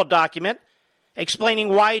approval document explaining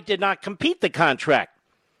why it did not complete the contract.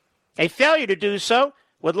 A failure to do so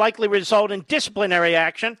would likely result in disciplinary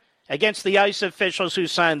action against the ICE officials who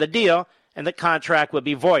signed the deal, and the contract would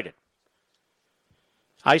be voided.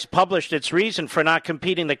 ICE published its reason for not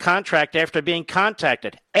completing the contract after being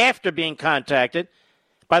contacted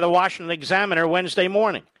by the Washington Examiner Wednesday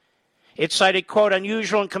morning. It cited, quote,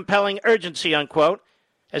 unusual and compelling urgency, unquote,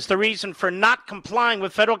 as the reason for not complying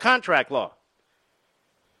with federal contract law.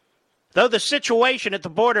 Though the situation at the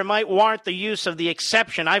border might warrant the use of the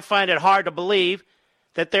exception, I find it hard to believe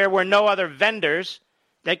that there were no other vendors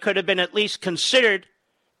that could have been at least considered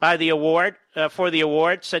by the award, for the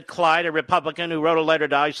award, said Clyde, a Republican who wrote a letter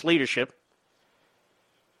to ICE leadership.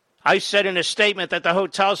 ICE said in a statement that the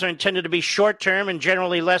hotels are intended to be short-term and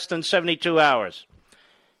generally less than 72 hours.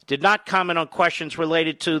 Did not comment on questions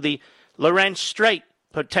related to the Lorenz Strait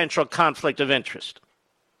potential conflict of interest.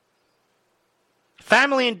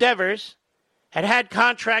 Family Endeavors had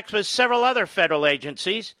contracts with several other federal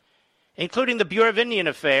agencies, including the Bureau of Indian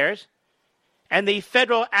Affairs and the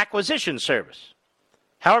Federal Acquisition Service.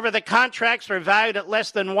 However, the contracts were valued at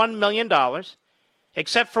less than $1 million,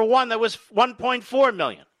 except for one that was $1.4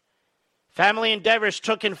 million. Family Endeavors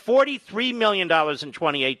took in $43 million in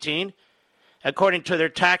 2018, according to their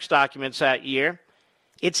tax documents that year.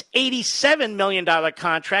 Its $87 million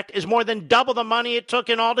contract is more than double the money it took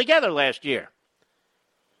in altogether last year.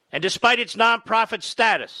 And despite its nonprofit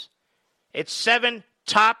status, its 7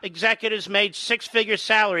 top executives made six-figure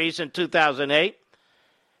salaries in 2008,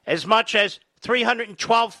 as much as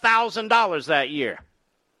 $312,000 that year.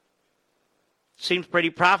 Seems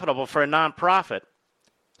pretty profitable for a nonprofit,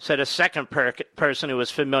 said a second person who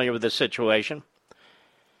was familiar with the situation.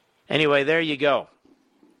 Anyway, there you go.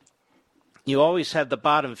 You always have the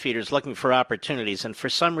bottom feeders looking for opportunities, and for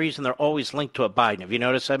some reason they're always linked to a Biden. Have you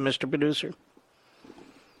noticed that, Mr. Producer?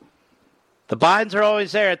 The Bidens are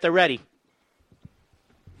always there at the ready.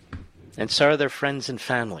 And so are their friends and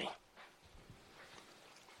family.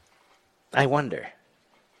 I wonder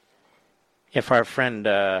if our friend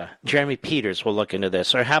Jeremy Peters will look into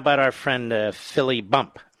this. Or how about our friend Philly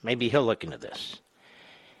Bump? Maybe he'll look into this.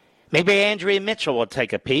 Maybe Andrea Mitchell will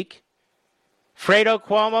take a peek. Fredo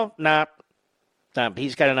Cuomo? Nah,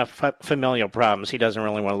 he's got enough familial problems. He doesn't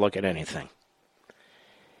really want to look at anything.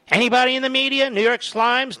 Anybody in the media? New York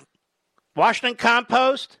Slimes? Washington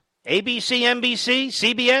Compost? ABC, NBC,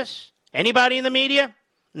 CBS? Anybody in the media?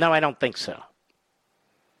 No, I don't think so.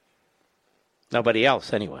 Nobody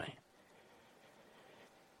else, anyway.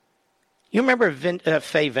 You remember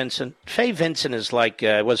Fay Vincent? Fay Vincent is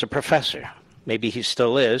was a professor. Maybe he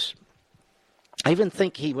still is. I even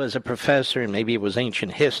think he was a professor, and maybe it was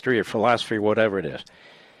ancient history or philosophy or whatever it is.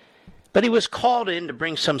 But he was called in to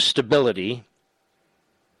bring some stability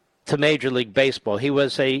to Major League Baseball. He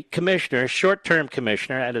was a commissioner, a short-term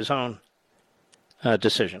commissioner at his own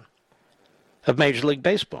decision of Major League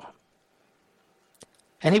Baseball.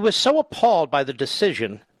 And he was so appalled by the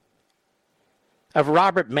decision of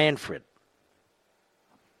Robert Manfred,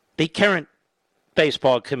 the current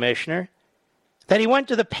baseball commissioner, that he went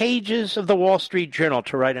to the pages of the Wall Street Journal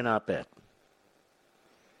to write an op-ed.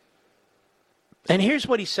 And here's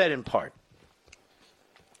what he said in part.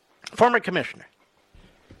 Former commissioner.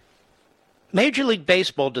 Major League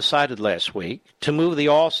Baseball decided last week to move the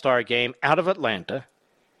All-Star game out of Atlanta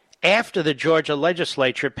after the Georgia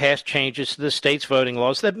legislature passed changes to the state's voting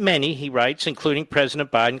laws that many, he writes, including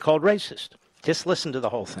President Biden, called racist. Just listen to the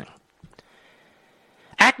whole thing.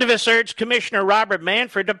 Activists urged Commissioner Robert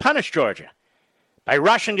Manfred to punish Georgia. By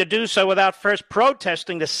rushing to do so without first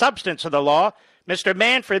protesting the substance of the law, Mr.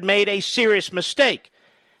 Manfred made a serious mistake.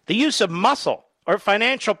 The use of muscle or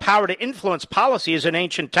financial power to influence policy is an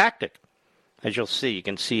ancient tactic. As you'll see, you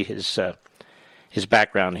can see his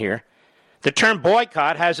background here. The term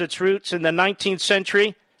boycott has its roots in the 19th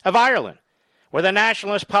century of Ireland, where the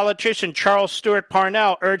nationalist politician Charles Stewart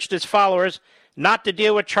Parnell urged his followers not to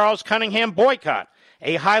deal with Charles Cunningham Boycott,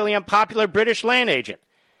 a highly unpopular British land agent.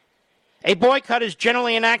 A boycott is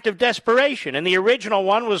generally an act of desperation, and the original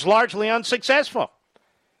one was largely unsuccessful.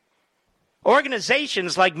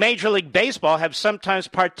 Organizations like Major League Baseball have sometimes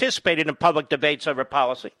participated in public debates over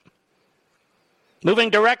policy.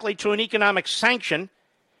 Moving directly to an economic sanction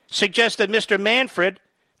suggests that Mr. Manfred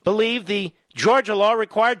believed the Georgia law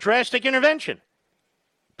required drastic intervention.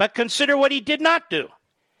 But consider what he did not do.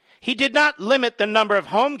 He did not limit the number of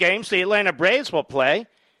home games the Atlanta Braves will play.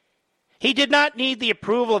 He did not need the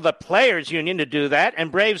approval of the Players Union to do that,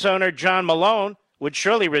 and Braves owner John Malone would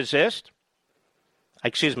surely resist.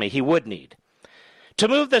 He would need. To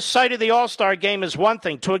move the site of the All-Star game is one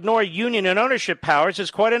thing. To ignore union and ownership powers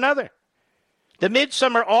is quite another. The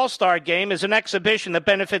Midsummer All-Star game is an exhibition that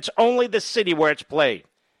benefits only the city where it's played.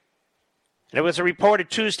 And it was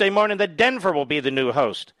reported Tuesday morning that Denver will be the new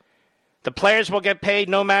host. The players will get paid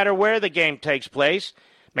no matter where the game takes place.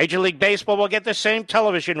 Major League Baseball will get the same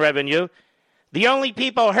television revenue. The only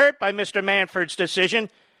people hurt by Mr. Manfred's decision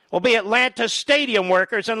will be Atlanta stadium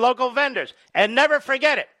workers and local vendors. And never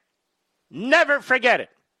forget it. Never forget it.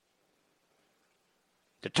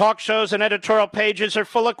 The talk shows and editorial pages are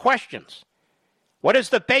full of questions. What is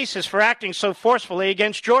the basis for acting so forcefully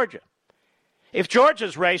against Georgia? If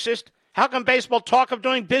Georgia's racist, how can baseball talk of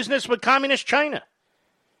doing business with communist China?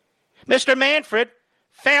 Mr. Manfred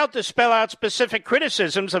failed to spell out specific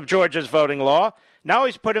criticisms of Georgia's voting law. Now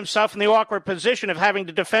he's put himself in the awkward position of having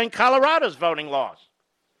to defend Colorado's voting laws.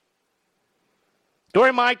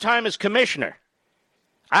 During my time as commissioner,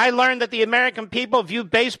 I learned that the American people view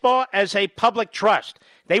baseball as a public trust.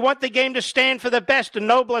 They want the game to stand for the best and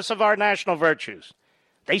noblest of our national virtues.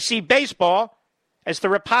 They see baseball as the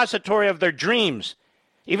repository of their dreams,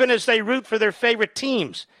 even as they root for their favorite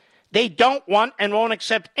teams. They don't want and won't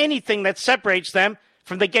accept anything that separates them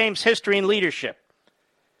from the game's history and leadership.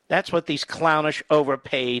 That's what these clownish,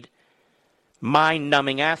 overpaid,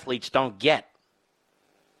 mind-numbing athletes don't get.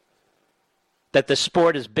 That the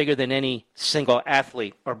sport is bigger than any single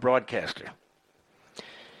athlete or broadcaster.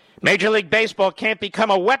 Major League Baseball can't become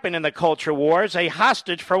a weapon in the culture wars, a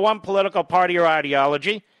hostage for one political party or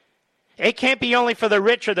ideology. It can't be only for the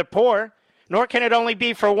rich or the poor, nor can it only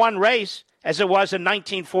be for one race, as it was in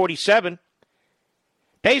 1947.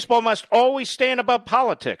 Baseball must always stand above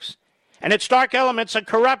politics and its dark elements of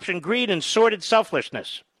corruption, greed, and sordid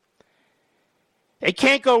selfishness. It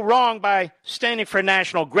can't go wrong by standing for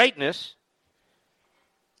national greatness.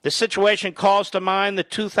 The situation calls to mind the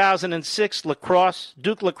 2006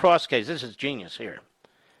 Duke lacrosse case. This is genius here.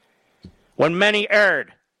 When many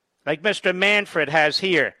erred, like Mr. Manfred has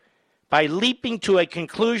here, by leaping to a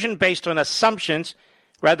conclusion based on assumptions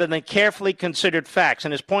rather than carefully considered facts.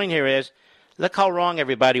 And his point here is, look how wrong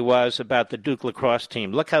everybody was about the Duke lacrosse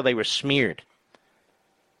team. Look how they were smeared.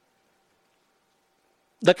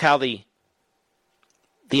 Look how the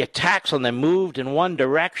attacks on them moved in one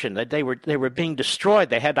direction, that they were being destroyed.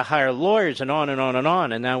 They had to hire lawyers and on and on and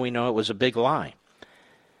on, and now we know it was a big lie.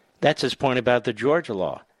 That's his point about the Georgia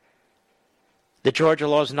law. The Georgia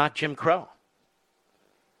law is not Jim Crow.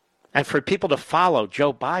 And for people to follow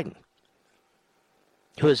Joe Biden,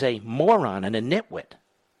 who is a moron and a nitwit,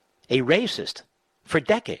 a racist for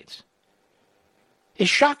decades, is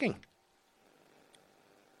shocking.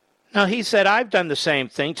 Now, he said, I've done the same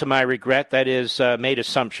thing to my regret, that is, made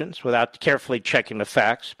assumptions without carefully checking the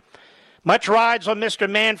facts. Much rides on Mr.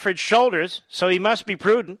 Manfred's shoulders, so he must be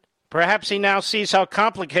prudent. Perhaps he now sees how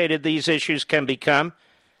complicated these issues can become.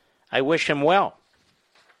 I wish him well.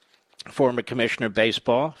 Former Commissioner of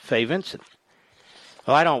Baseball, Fay Vincent.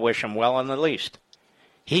 Well, I don't wish him well in the least.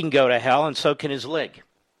 He can go to hell, and so can his league.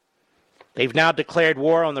 They've now declared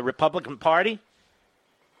war on the Republican Party.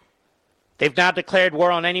 They've now declared war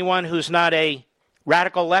on anyone who's not a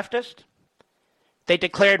radical leftist. They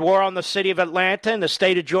declared war on the city of Atlanta and the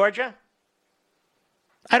state of Georgia.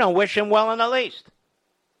 I don't wish him well in the least.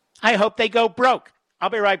 I hope they go broke. I'll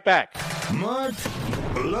be right back. Mark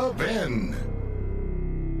Levin.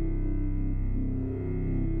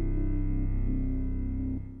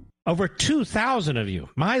 Over 2,000 of you,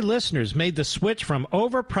 my listeners, made the switch from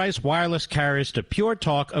overpriced wireless carriers to Pure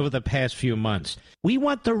Talk over the past few months. We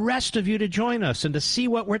want the rest of you to join us and to see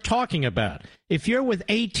what we're talking about. If you're with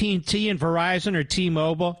AT&T and Verizon or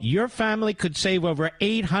T-Mobile, your family could save over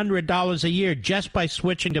 $800 a year just by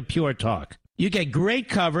switching to Pure Talk. You get great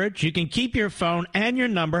coverage, you can keep your phone and your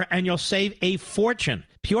number, and you'll save a fortune.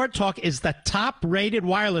 Pure Talk is the top-rated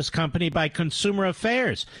wireless company by Consumer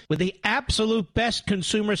Affairs with the absolute best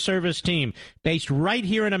consumer service team based right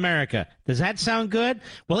here in America. Does that sound good?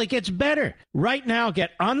 Well, it gets better. Right now,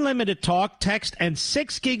 get unlimited talk, text, and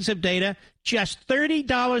 6 gigs of data, just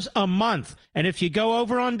 $30 a month. And if you go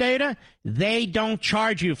over on data, they don't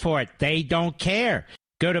charge you for it. They don't care.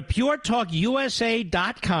 Go to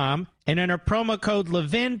puretalkusa.com and enter promo code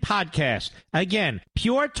Levin Podcast. Again,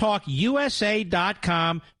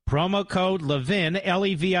 puretalkusa.com, promo code Levin,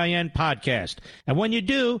 Levin Podcast. And when you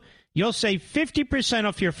do, you'll save 50%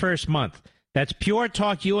 off your first month. That's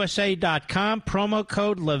puretalkusa.com, promo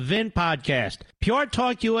code Levin Podcast. Pure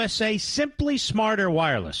Talk USA, simply smarter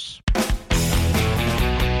wireless.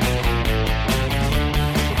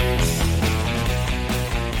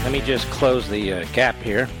 Let me just close the gap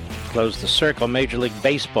here, close the circle. Major League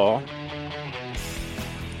Baseball,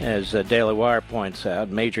 as Daily Wire points out,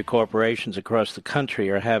 major corporations across the country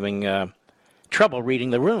are having trouble reading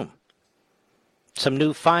the room. Some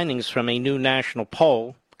new findings from a new national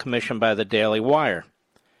poll commissioned by the Daily Wire.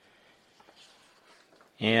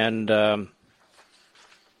 And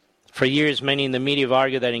for years, many in the media have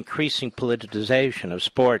argued that increasing politicization of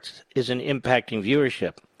sports isn't impacting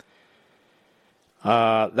viewership.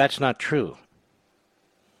 That's not true.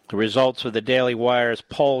 The results of the Daily Wire's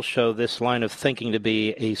poll show this line of thinking to be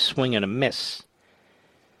a swing and a miss.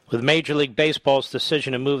 With Major League Baseball's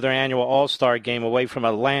decision to move their annual All-Star game away from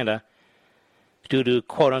Atlanta due to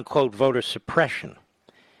quote-unquote voter suppression,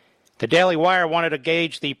 the Daily Wire wanted to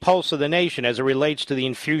gauge the pulse of the nation as it relates to the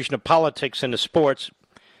infusion of politics into sports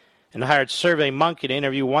and hired SurveyMonkey to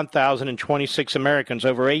interview 1,026 Americans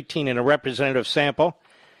over 18 in a representative sample.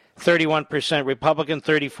 31% Republican,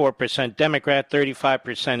 34% Democrat,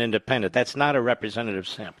 35% Independent. That's not a representative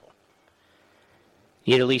sample.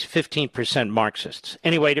 You had at least 15% Marxists.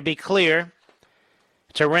 Anyway, to be clear,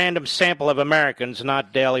 it's a random sample of Americans,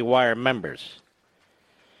 not Daily Wire members.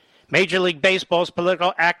 Major League Baseball's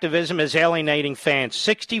political activism is alienating fans.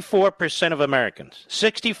 64% of Americans,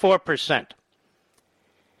 64%,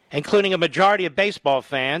 including a majority of baseball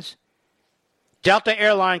fans, Delta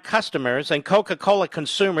Airline customers and Coca-Cola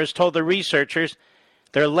consumers told the researchers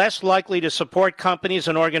they're less likely to support companies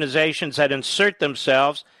and organizations that insert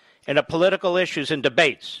themselves into political issues and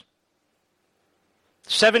debates.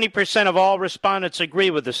 70% of all respondents agree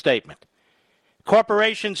with the statement.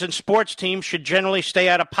 Corporations and sports teams should generally stay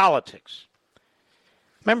out of politics.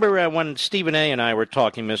 Remember when Stephen A. and I were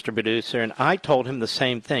talking, Mr. Producer, and I told him the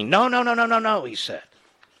same thing. No, he said.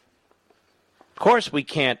 Of course we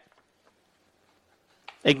can't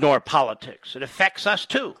ignore politics. It affects us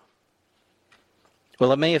too.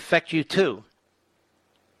 Well, it may affect you too.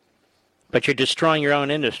 but you're destroying your own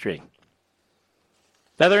industry.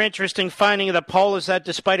 Another interesting finding of the poll is that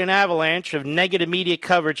despite an avalanche of negative media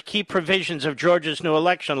coverage, key provisions of Georgia's new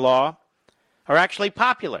election law are actually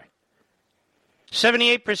popular.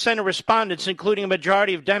 78% of respondents, including a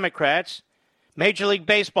majority of Democrats, Major League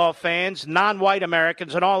Baseball fans, non-white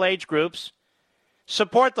Americans, and all age groups,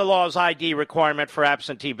 support the law's ID requirement for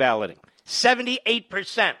absentee balloting.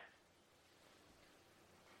 78%.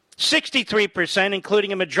 63%,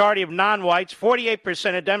 including a majority of non-whites,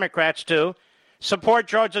 48% of Democrats, too, support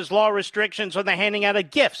Georgia's law restrictions on the handing out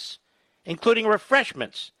of gifts, including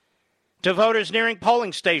refreshments, to voters nearing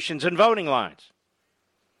polling stations and voting lines.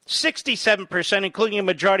 67%, including a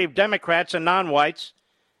majority of Democrats and non-whites,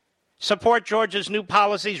 support Georgia's new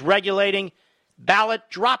policies regulating ballot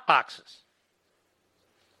drop boxes.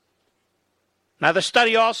 Now, the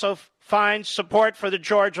study also finds support for the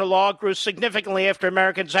Georgia law grew significantly after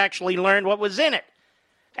Americans actually learned what was in it,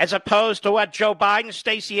 as opposed to what Joe Biden,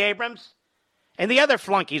 Stacey Abrams, and the other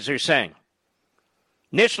flunkies are saying.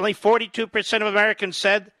 Initially, 42% of Americans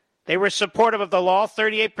said they were supportive of the law,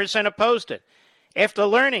 38% opposed it. After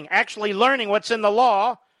actually learning what's in the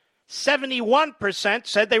law, 71%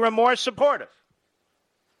 said they were more supportive.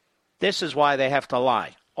 This is why they have to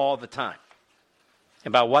lie all the time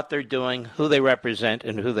about what they're doing, who they represent,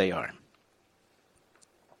 and who they are.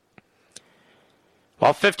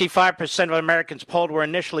 While 55% of Americans polled were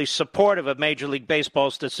initially supportive of Major League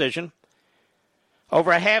Baseball's decision,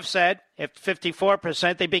 over a half said, at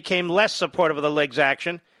 54%, they became less supportive of the league's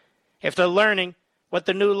action after learning what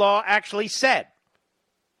the new law actually said.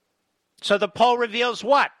 So the poll reveals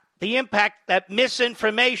what? The impact that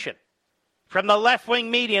misinformation from the left-wing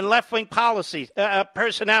media and left-wing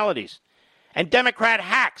personalities and Democrat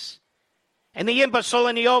hacks and the imbecile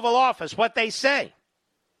in the Oval Office, what they say.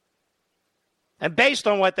 And based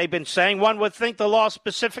on what they've been saying, one would think the law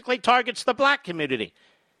specifically targets the black community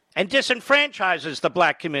and disenfranchises the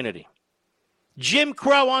black community. Jim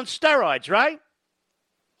Crow on steroids, right?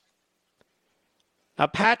 Now,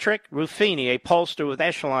 Patrick Ruffini, a pollster with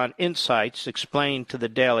Echelon Insights, explained to the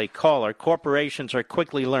Daily Caller, corporations are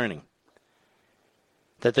quickly learning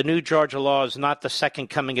that the new Georgia law is not the second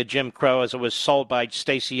coming of Jim Crow as it was sold by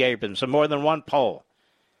Stacey Abrams. In more than one poll,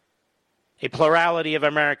 a plurality of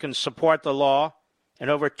Americans support the law, and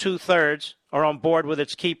over two-thirds are on board with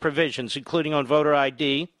its key provisions, including on voter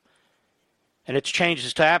ID and its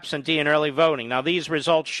changes to absentee and early voting. Now, these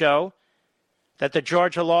results show that the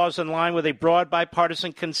Georgia law is in line with a broad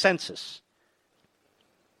bipartisan consensus,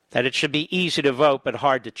 that it should be easy to vote but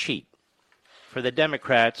hard to cheat. For the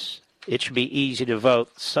Democrats, it should be easy to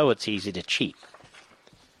vote, so it's easy to cheat.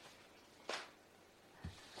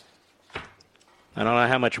 I don't know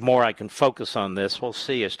how much more I can focus on this. We'll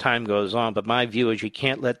see as time goes on, but my view is you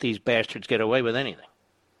can't let these bastards get away with anything.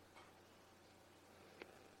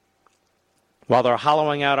 While they're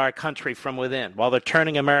hollowing out our country from within, while they're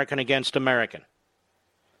turning American against American,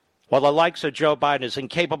 while the likes of Joe Biden is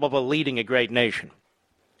incapable of leading a great nation.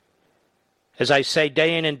 As I say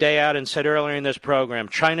day in and day out and said earlier in this program,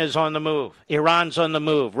 China's on the move, Iran's on the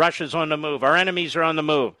move, Russia's on the move, our enemies are on the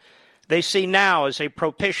move. They see now as a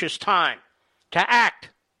propitious time to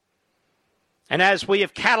act. And as we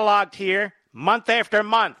have cataloged here, month after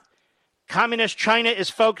month, Communist China is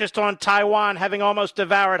focused on Taiwan, having almost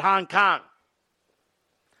devoured Hong Kong.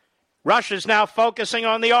 Russia's now focusing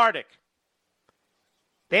on the Arctic.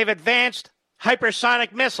 They've advanced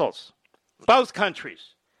hypersonic missiles, both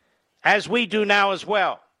countries, as we do now as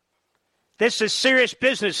well. This is serious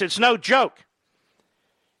business. It's no joke.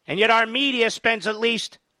 And yet our media spends at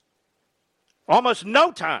least almost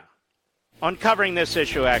no time on covering this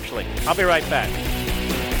issue, actually. I'll be right back.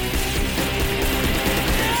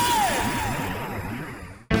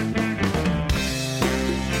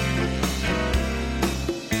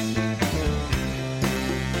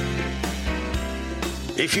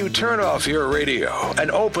 If you turn off your radio and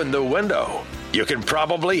open the window, you can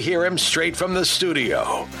probably hear him straight from the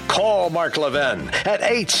studio. Call Mark Levin at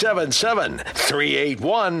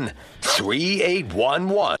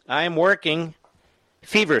 877-381-3811. I am working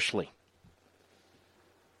feverishly,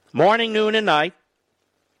 morning, noon, and night,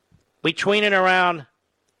 between and around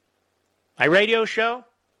my radio show,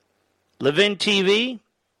 Levin TV,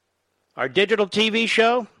 our digital TV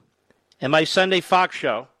show, and my Sunday Fox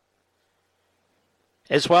show,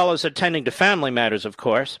 as well as attending to family matters, of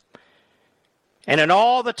course. And in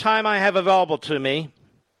all the time I have available to me,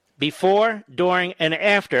 before, during, and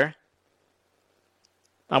after,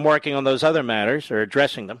 I'm working on those other matters, or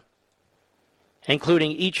addressing them,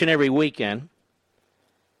 including each and every weekend,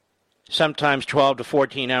 sometimes 12 to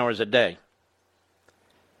 14 hours a day.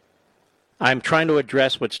 I'm trying to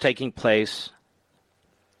address what's taking place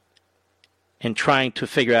and trying to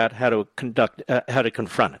figure out how to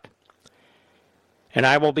confront it. And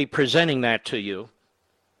I will be presenting that to you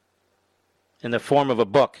in the form of a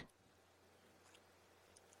book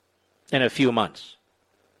in a few months.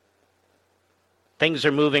 Things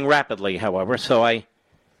are moving rapidly, however, so I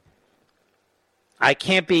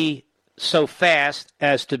can't be so fast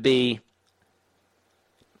as to be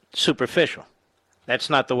superficial. That's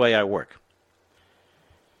not the way I work.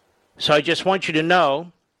 So I just want you to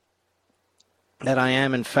know that I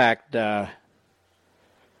am, in fact, not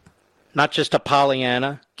just a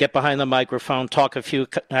Pollyanna, get behind the microphone, talk a few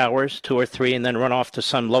hours, 2 or 3, and then run off to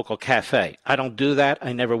some local cafe. I don't do that.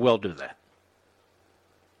 I never will do that.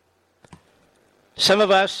 Some of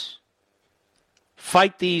us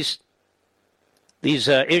fight these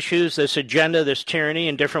issues, this agenda, this tyranny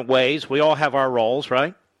in different ways. We all have our roles,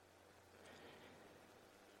 right?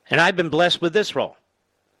 And I've been blessed with this role.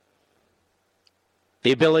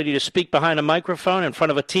 The ability to speak behind a microphone in front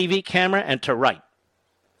of a TV camera and to write.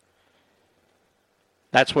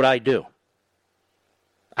 That's what I do.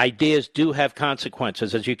 Ideas do have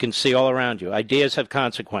consequences, as you can see all around you. Ideas have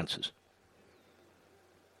consequences.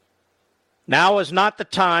 Now is not the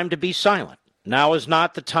time to be silent. Now is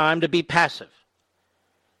not the time to be passive.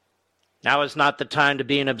 Now is not the time to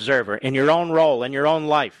be an observer in your own role, in your own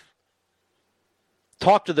life.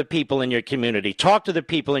 Talk to the people in your community. Talk to the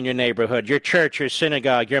people in your neighborhood, your church, your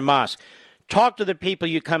synagogue, your mosque. Talk to the people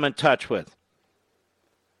you come in touch with.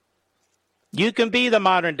 You can be the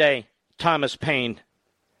modern-day Thomas Paine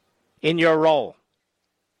in your role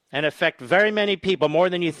and affect very many people more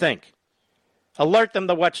than you think. Alert them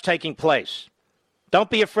to what's taking place. Don't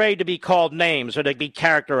be afraid to be called names or to be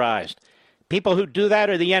characterized. People who do that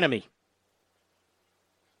are the enemy.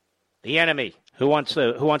 The enemy who wants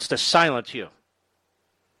to silence you.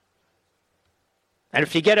 And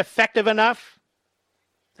if you get effective enough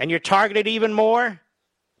and you're targeted even more,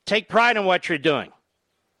 take pride in what you're doing.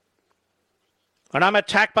 When I'm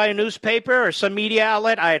attacked by a newspaper or some media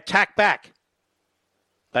outlet, I attack back.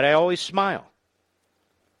 But I always smile.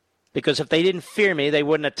 Because if they didn't fear me, they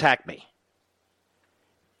wouldn't attack me.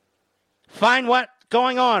 Find what's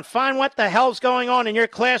going on. Find what the hell's going on in your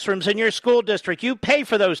classrooms, in your school district. You pay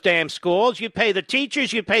for those damn schools. You pay the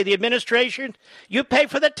teachers. You pay the administration. You pay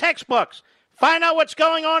for the textbooks. Find out what's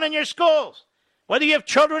going on in your schools. Whether you have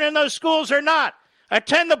children in those schools or not.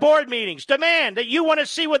 Attend the board meetings. Demand that you want to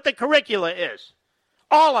see what the curricula is.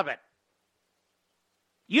 All of it.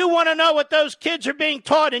 You want to know what those kids are being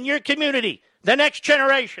taught in your community, the next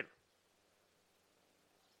generation.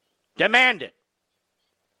 Demand it.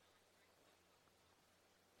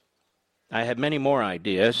 I have many more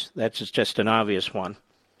ideas. That's just an obvious one.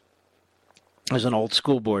 As an old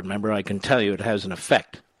school board member, I can tell you it has an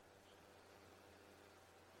effect.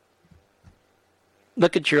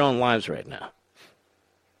 Look at your own lives right now.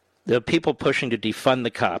 There are people pushing to defund the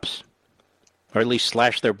cops, or at least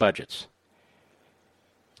slash their budgets.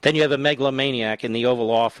 Then you have a megalomaniac in the Oval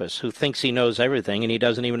Office who thinks he knows everything, and he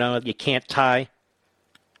doesn't even know that you can't tie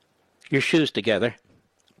your shoes together,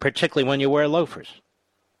 particularly when you wear loafers.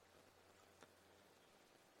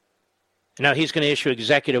 Now he's going to issue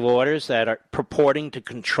executive orders that are purporting to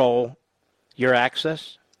control your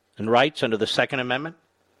access and rights under the Second Amendment.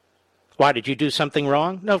 Why, did you do something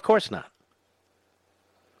wrong? No, of course not.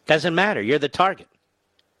 Doesn't matter. You're the target.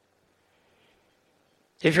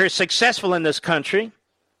 If you're successful in this country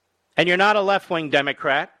and you're not a left-wing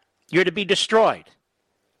Democrat, you're to be destroyed.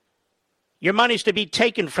 Your money's to be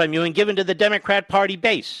taken from you and given to the Democrat Party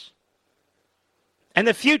base and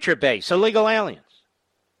the future base, illegal aliens.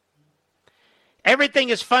 Everything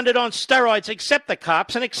is funded on steroids except the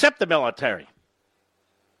cops and except the military.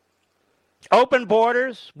 Open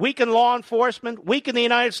borders, weaken law enforcement, weaken the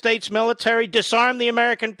United States military, disarm the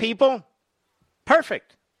American people.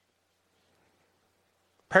 Perfect.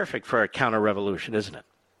 Perfect for a counter-revolution, isn't it?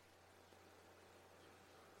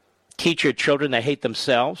 Teach your children to hate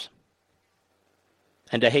themselves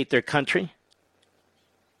and to hate their country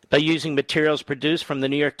by using materials produced from the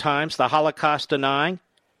New York Times, the Holocaust-denying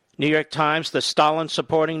New York Times, the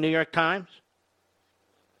Stalin-supporting New York Times.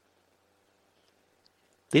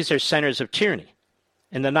 These are centers of tyranny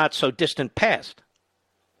in the not-so-distant past.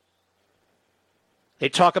 They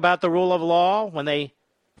talk about the rule of law when they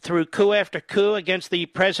threw coup after coup against the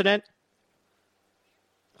president,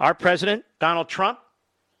 our president, Donald Trump.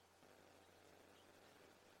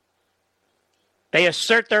 They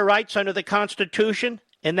assert their rights under the Constitution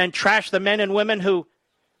and then trash the men and women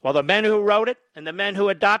the men who wrote it and the men who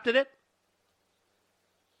adopted it,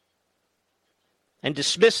 and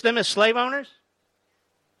dismiss them as slave owners.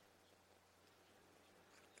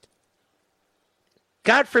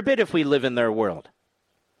 God forbid if we live in their world.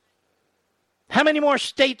 How many more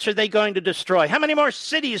states are they going to destroy? How many more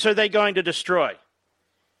cities are they going to destroy?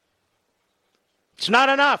 It's not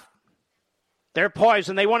enough. They're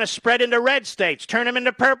poison. They want to spread into red states, turn them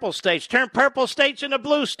into purple states, turn purple states into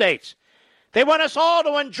blue states. They want us all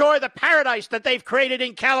to enjoy the paradise that they've created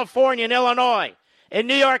in California and Illinois, in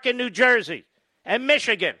New York and New Jersey, and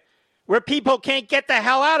Michigan, where people can't get the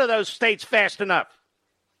hell out of those states fast enough.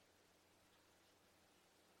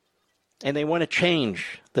 And they want to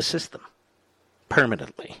change the system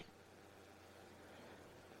permanently.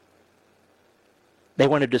 They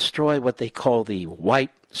want to destroy what they call the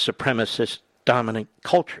white supremacist dominant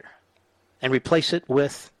culture and replace it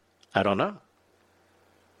with, I don't know,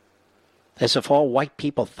 as if all white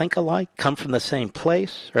people think alike, come from the same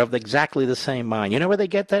place, or of exactly the same mind. You know where they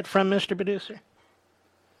get that from, Mr. Producer?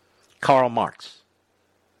 Karl Marx.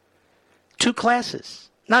 2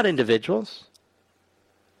 classes, not individuals.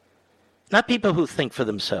 Not people who think for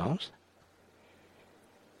themselves.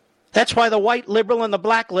 That's why the white liberal and the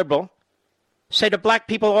black liberal say to black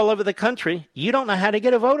people all over the country, you don't know how to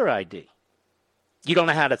get a voter ID. You don't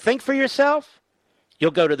know how to think for yourself.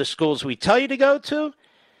 You'll go to the schools we tell you to go to,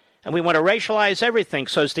 and we want to racialize everything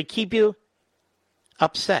so as to keep you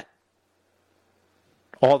upset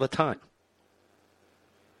all the time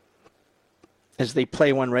as they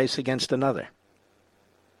play one race against another.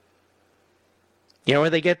 You know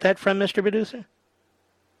where they get that from, Mr. Producer?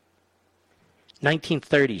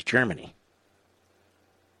 1930s Germany.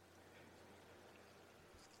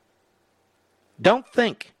 Don't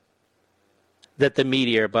think that the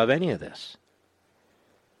media are above any of this.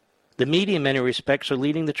 The media, in many respects, are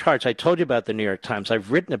leading the charge. I told you about the New York Times.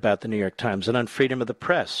 I've written about the New York Times and on freedom of the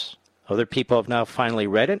press. Other people have now finally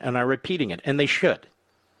read it and are repeating it, and they should.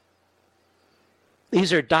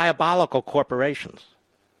 These are diabolical corporations.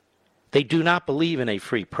 They do not believe in a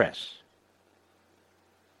free press.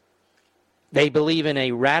 They believe in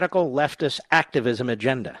a radical leftist activism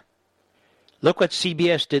agenda. Look what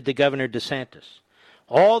CBS did to Governor DeSantis.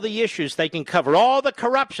 All the issues they can cover, all the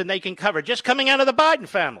corruption they can cover, just coming out of the Biden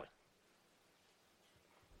family.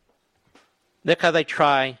 Look how they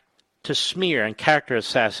try to smear and character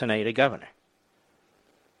assassinate a governor.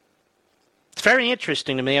 It's very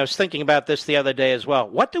interesting to me. I was thinking about this the other day as well.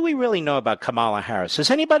 What do we really know about Kamala Harris?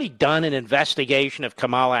 Has anybody done an investigation of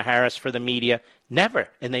Kamala Harris for the media? Never,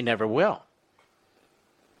 and they never will.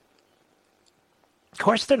 Of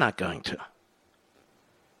course they're not going to.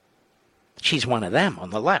 She's one of them on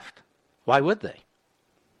the left. Why would they?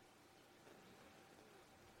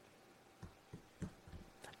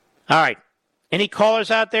 All right. Any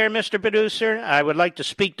callers out there, Mr. Producer? I would like to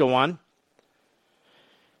speak to one.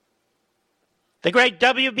 The great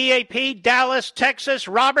WBAP, Dallas, Texas.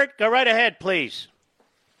 Robert, go right ahead, please.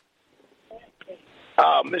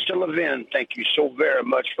 Mr. Levin, thank you so very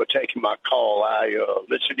much for taking my call. I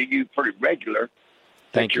listen to you pretty regular.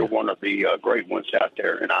 Thank you. You're one of the great ones out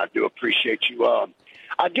there, and I do appreciate you.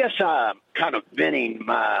 I guess I'm kind of venting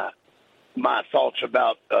my thoughts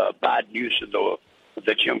about Biden use of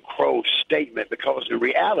the Jim Crow statement, because in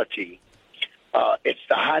reality, it's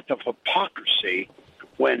the height of hypocrisy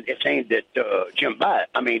when it's aimed at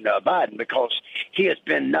Biden, because he has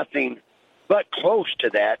been nothing but close to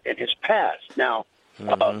that in his past. Now,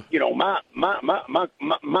 my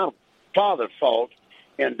father fought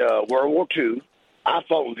in World War II. I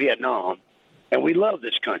fought in Vietnam, and we love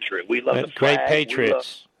this country. We love the flag. Great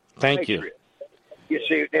patriots. Thank you. You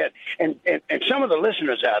see that, and some of the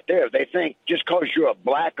listeners out there, they think just because you're a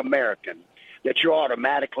black American that you're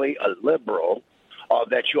automatically a liberal or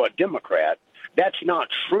that you're a Democrat. That's not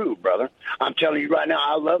true, brother. I'm telling you right now,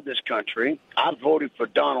 I love this country. I voted for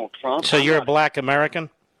Donald Trump. So you're a black American?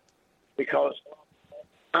 Because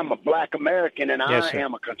I'm a black American, and yes, I sir.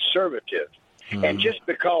 am a conservative. And just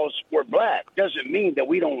because we're black doesn't mean that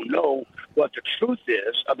we don't know what the truth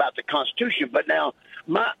is about the Constitution. But now,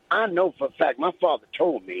 I know for a fact, my father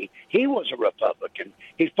told me he was a Republican.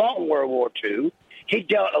 He fought in World War II. He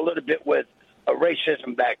dealt a little bit with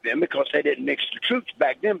racism back then because they didn't mix the troops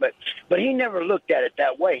back then. But he never looked at it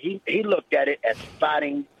that way. He looked at it as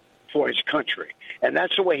fighting for his country. And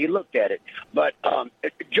that's the way he looked at it. But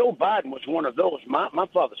Joe Biden was one of those. My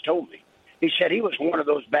father's told me. He said he was one of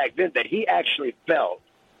those back then that he actually felt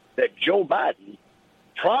that Joe Biden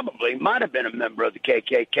probably might have been a member of the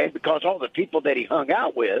KKK because all the people that he hung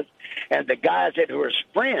out with and the guys that were his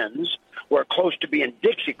friends were close to being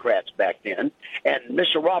Dixiecrats back then. And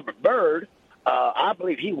Mr. Robert Byrd, I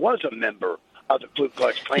believe he was a member of the Ku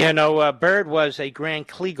Klux Klan. You know, Byrd was a Grand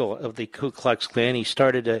Kleagle of the Ku Klux Klan. He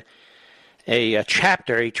started a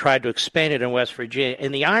chapter. He tried to expand it in West Virginia.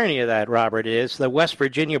 And the irony of that, Robert, is that West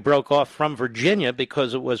Virginia broke off from Virginia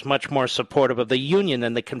because it was much more supportive of the Union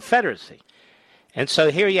than the Confederacy. And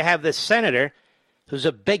so here you have this senator who's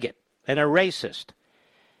a bigot and a racist.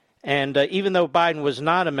 And even though Biden was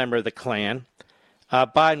not a member of the Klan,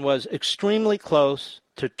 Biden was extremely close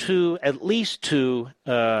to at least two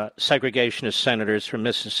segregationist senators from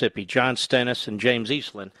Mississippi, John Stennis and James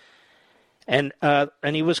Eastland. And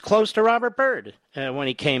he was close to Robert Byrd when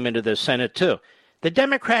he came into the Senate, too. The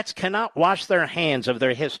Democrats cannot wash their hands of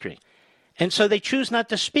their history, and so they choose not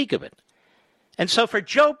to speak of it. And so for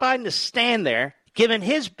Joe Biden to stand there, given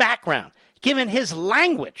his background, given his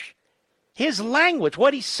language,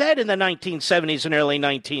 what he said in the 1970s and early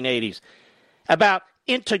 1980s about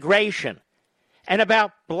integration and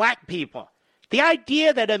about black people, the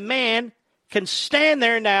idea that a man can stand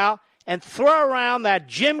there now and throw around that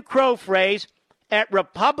Jim Crow phrase at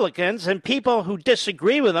Republicans and people who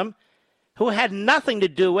disagree with him, who had nothing to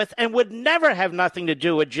do with and would never have nothing to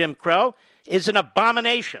do with Jim Crow, is an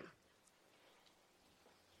abomination.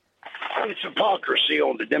 It's hypocrisy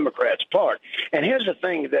on the Democrats' part. And here's the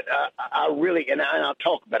thing that I really, and I'll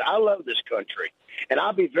talk about it. I love this country, and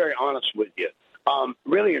I'll be very honest with you.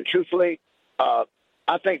 Really and truthfully, I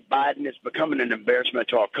think Biden is becoming an embarrassment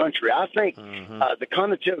to our country. I think the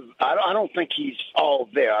cognitive, I don't think he's all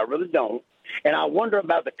there. I really don't. And I wonder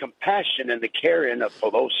about the compassion and the caring of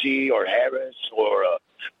Pelosi or Harris or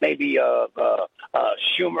maybe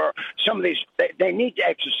Schumer. Some of these, they need to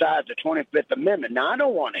exercise the 25th Amendment. Now, I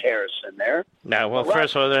don't want Harris in there. No, well,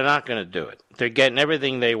 first of all, they're not going to do it. They're getting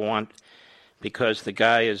everything they want because the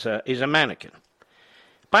guy is he's a mannequin.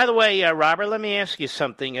 By the way, Robert, let me ask you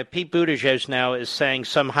something. Pete Buttigieg now is saying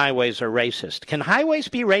some highways are racist. Can highways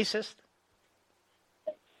be racist?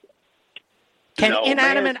 Can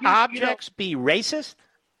inanimate objects be racist?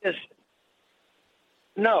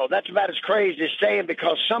 No, that's about as crazy as saying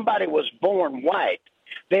because somebody was born white,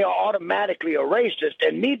 they are automatically a racist.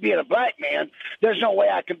 And me being a black man, there's no way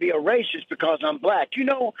I can be a racist because I'm black. You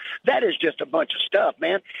know, that is just a bunch of stuff,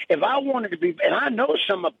 man. If I wanted to be, and I know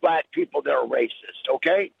some of black people that are racist,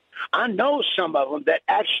 okay? I know some of them that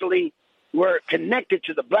actually were connected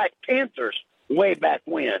to the Black Panthers way back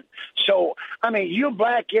when. So, I mean, you're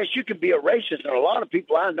black, yes, you can be a racist, and a lot of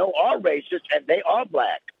people I know are racist, and they are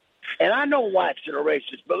black. And I know whites that are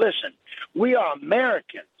racist, but listen, we are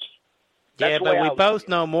Americans. Yeah, but we both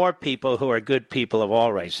know more people who are good people of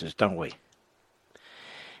all races, don't we?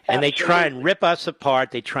 And they try and rip us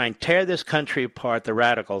apart. They try and tear this country apart, the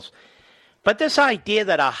radicals. But this idea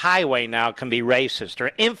that a highway now can be racist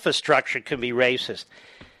or infrastructure can be racist,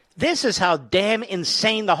 this is how damn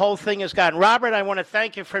insane the whole thing has gotten. Robert, I want to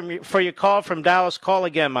thank you for your call from Dallas. Call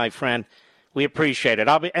again, my friend. We appreciate it.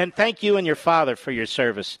 And thank you and your father for your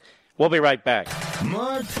service. We'll be right back.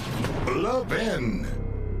 Mark Levin.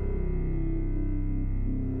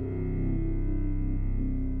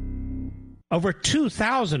 Over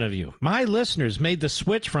 2,000 of you, my listeners, made the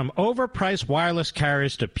switch from overpriced wireless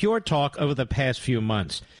carriers to Pure Talk over the past few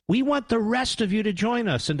months. We want the rest of you to join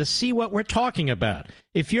us and to see what we're talking about.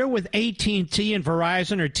 If you're with AT&T and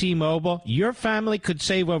Verizon or T-Mobile, your family could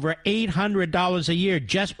save over $800 a year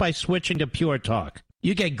just by switching to Pure Talk.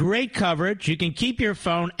 You get great coverage, you can keep your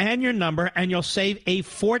phone and your number, and you'll save a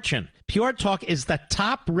fortune. Pure Talk is the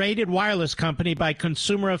top-rated wireless company by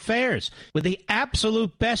Consumer Affairs with the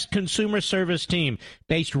absolute best consumer service team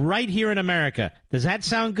based right here in America. Does that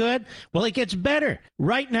sound good? Well, it gets better.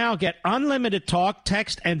 Right now, get unlimited talk,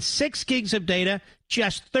 text, and 6 gigs of data,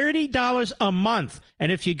 just $30 a month.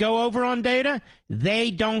 And if you go over on data,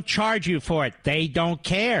 they don't charge you for it. They don't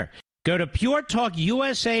care. Go to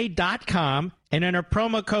puretalkusa.com and enter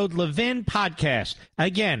promo code Levin Podcast.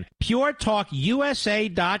 Again,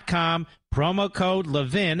 puretalkusa.com, promo code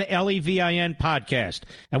Levin, Levin Podcast.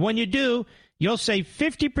 And when you do, you'll save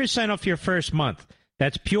 50% off your first month.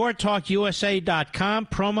 That's puretalkusa.com,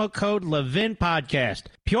 promo code Levin Podcast.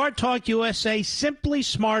 Pure Talk USA, simply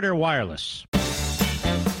smarter wireless.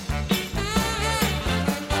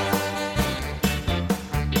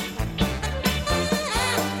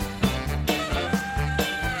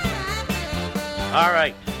 All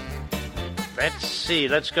right. Let's see.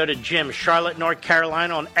 Let's go to Jim, Charlotte, North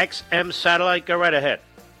Carolina on XM Satellite. Go right ahead.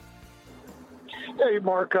 Hey,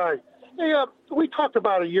 Mark. We talked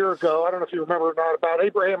about a year ago, I don't know if you remember or not, about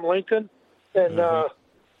Abraham Lincoln and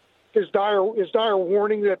his dire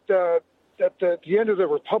warning that the end of the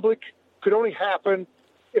republic could only happen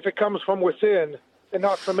if it comes from within and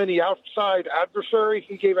not from any outside adversary.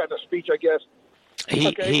 He gave that in a speech, I guess.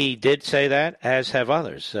 He did say that, as have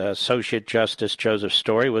others. Associate Justice Joseph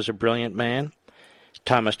Story was a brilliant man.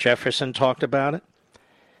 Thomas Jefferson talked about it.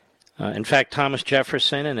 In fact, Thomas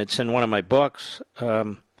Jefferson, and it's in one of my books,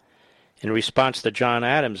 in response to John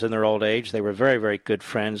Adams in their old age, they were very, very good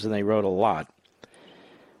friends, and they wrote a lot.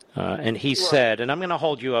 And he said, and I'm going to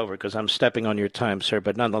hold you over because I'm stepping on your time, sir,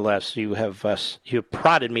 but nonetheless, you have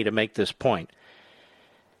prodded me to make this point.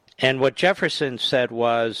 And what Jefferson said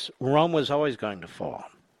was, Rome was always going to fall.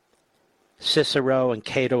 Cicero and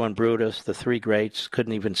Cato and Brutus, the three greats,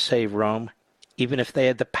 couldn't even save Rome, even if they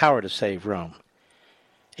had the power to save Rome.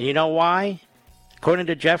 And you know why? According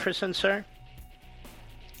to Jefferson, sir,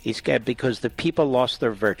 he said because the people lost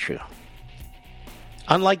their virtue.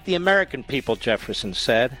 Unlike the American people, Jefferson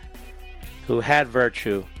said, who had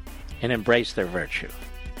virtue and embraced their virtue.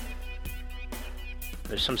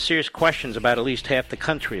 There's some serious questions about at least half the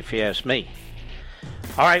country, if you ask me.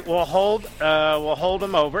 All right, we'll hold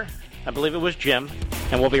him over. I believe it was Jim,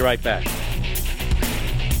 and we'll be right back.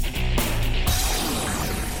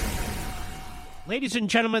 Ladies and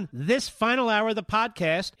gentlemen, this final hour of the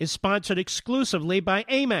podcast is sponsored exclusively by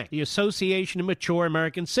AMAC, the Association of Mature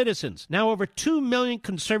American Citizens. Now over 2 million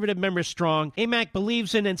conservative members strong, AMAC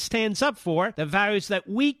believes in and stands up for the values that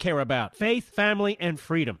we care about: faith, family, and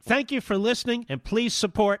freedom. Thank you for listening, and please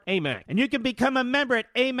support AMAC. And you can become a member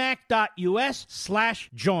at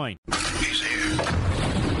amac.us/join. He's here.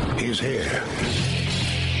 He's here.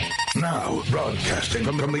 Now, broadcasting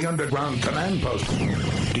from the underground command post,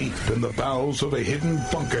 deep in the bowels of a hidden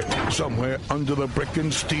bunker, somewhere under the brick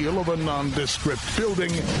and steel of a nondescript building,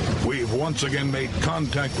 we've once again made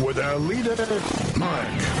contact with our leader, Mark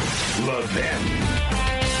Levin.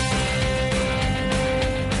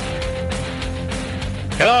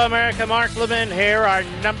 Hello, America. Mark Levin here. Our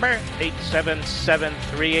number,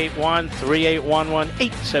 877-381-3811,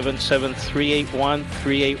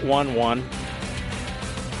 877-381-3811.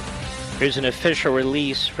 Here's an official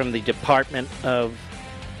release from the Department of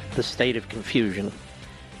the State of Confusion.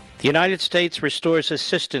 The United States restores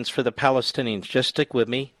assistance for the Palestinians. Just stick with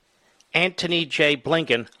me. Antony J.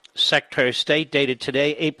 Blinken, Secretary of State, dated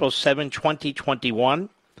today, April 7, 2021.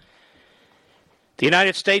 The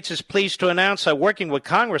United States is pleased to announce that working with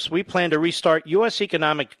Congress, we plan to restart U.S.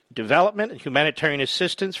 economic development and humanitarian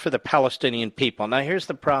assistance for the Palestinian people. Now, here's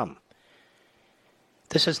the problem.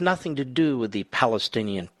 This has nothing to do with the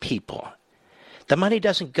Palestinian people. The money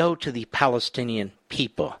doesn't go to the Palestinian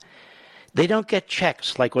people. They don't get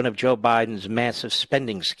checks like one of Joe Biden's massive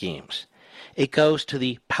spending schemes. It goes to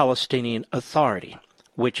the Palestinian Authority,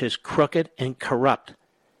 which is crooked and corrupt.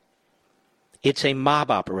 It's a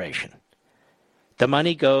mob operation. The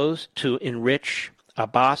money goes to enrich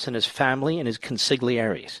Abbas and his family and his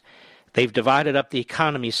consigliaries. They've divided up the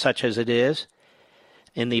economy such as it is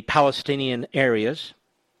in the Palestinian areas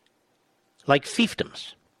like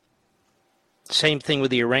fiefdoms. Same thing with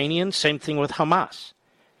the Iranians, same thing with Hamas.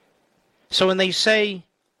 So when they say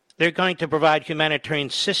they're going to provide humanitarian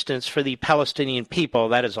assistance for the Palestinian people,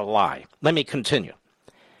 that is a lie. Let me continue.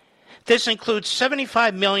 This includes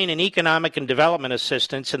 $75 million in economic and development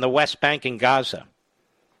assistance in the West Bank and Gaza.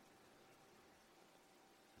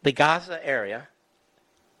 The Gaza area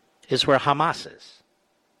is where Hamas is.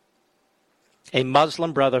 A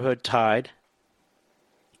Muslim Brotherhood tied,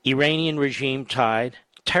 Iranian regime tied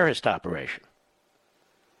terrorist operation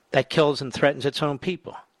that kills and threatens its own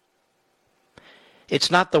people. It's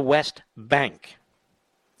not the West Bank.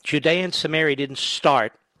 Judea and Samaria didn't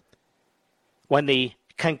start when the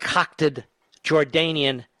concocted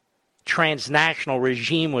Jordanian transnational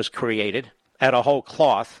regime was created out of whole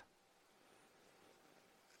cloth.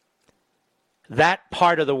 That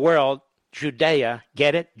part of the world, Judea,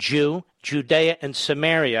 get it? Judea and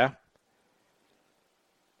Samaria,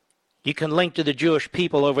 you can link to the Jewish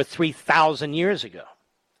people over 3,000 years ago.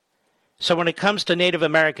 So when it comes to Native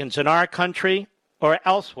Americans in our country or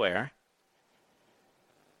elsewhere,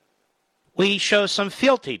 we show some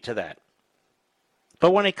fealty to that.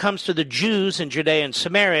 But when it comes to the Jews in Judea and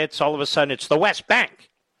Samaria, it's all of a sudden it's the West Bank.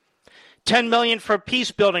 $10 million for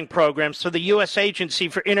peace-building programs through the U.S. Agency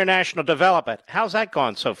for International Development. How's that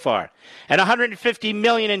gone so far? And $150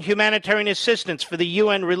 million in humanitarian assistance for the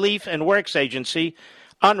UN Relief and Works Agency,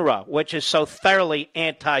 UNRWA, which is so thoroughly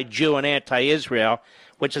anti-Jew and anti-Israel,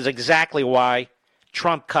 which is exactly why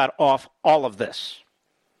Trump cut off all of this.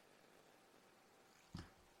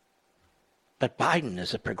 But Biden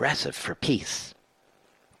is a progressive for peace.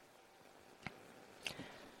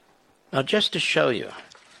 Now, just to show you,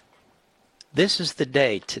 this is the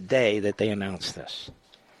day today that they announced this.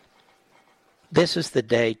 This is the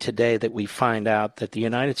day today that we find out that the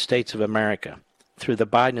United States of America, through the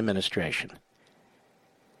Biden administration,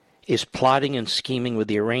 is plotting and scheming with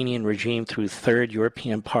the Iranian regime through third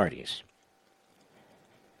European parties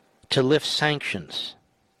to lift sanctions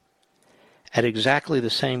at exactly the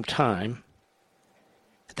same time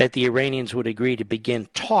that the Iranians would agree to begin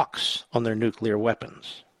talks on their nuclear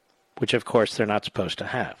weapons, which of course they're not supposed to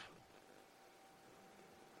have.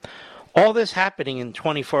 All this happening in a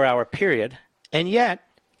 24-hour period, and yet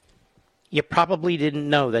you probably didn't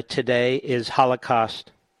know that today is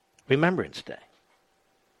Holocaust Remembrance Day.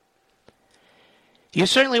 You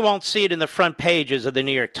certainly won't see it in the front pages of the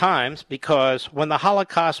New York Times, because when the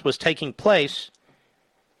Holocaust was taking place,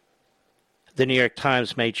 the New York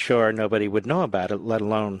Times made sure nobody would know about it, let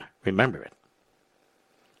alone remember it.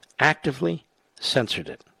 Actively censored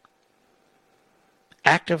it.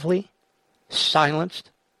 Actively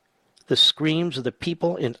silenced the screams of the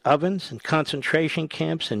people in ovens and concentration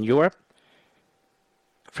camps in Europe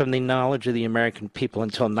from the knowledge of the American people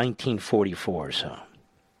until 1944 or so,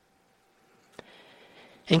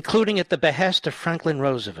 including at the behest of Franklin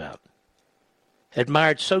Roosevelt,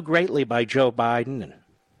 admired so greatly by Joe Biden and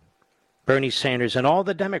Bernie Sanders and all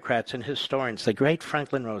the Democrats and historians, the great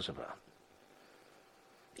Franklin Roosevelt.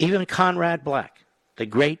 Even Conrad Black, the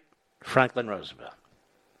great Franklin Roosevelt.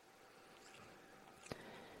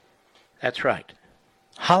 That's right.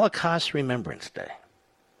 Holocaust Remembrance Day.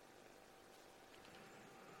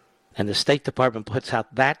 And the State Department puts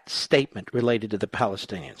out that statement related to the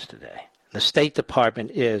Palestinians today. The State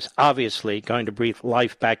Department is obviously going to breathe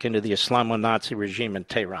life back into the Islamo-Nazi regime in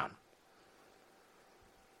Tehran.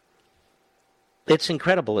 It's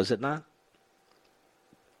incredible, is it not?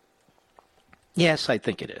 Yes, I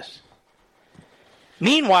think it is.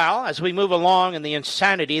 Meanwhile, as we move along in the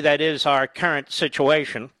insanity that is our current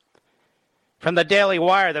situation, from the Daily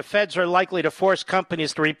Wire, the feds are likely to force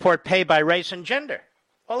companies to report pay by race and gender.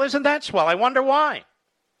 Well, isn't that swell? I wonder why.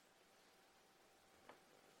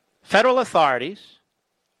 Federal authorities,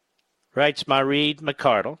 writes Mareed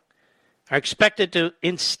McCardle, are expected to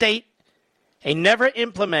instate a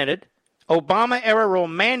never-implemented Obama-era rule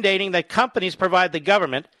mandating that companies provide the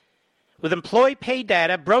government with employee pay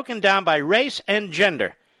data broken down by race and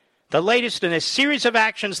gender, the latest in a series of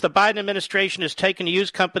actions the Biden administration has taken to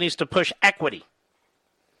use companies to push equity.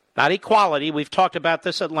 Not equality, we've talked about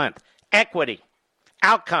this at length. Equity.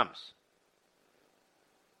 Outcomes.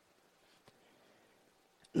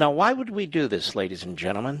 Now, why would we do this, ladies and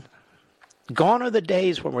gentlemen? Gone are the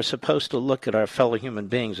days when we're supposed to look at our fellow human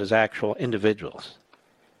beings as actual individuals.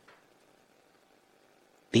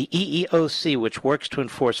 The EEOC, which works to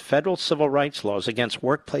enforce federal civil rights laws against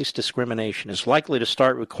workplace discrimination, is likely to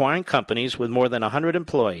start requiring companies with more than 100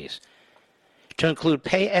 employees to include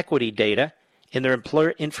pay equity data in their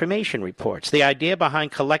employer information reports. The idea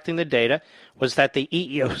behind collecting the data was that the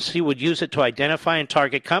EEOC would use it to identify and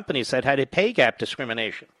target companies that had a pay gap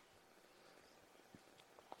discrimination.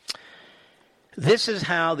 This is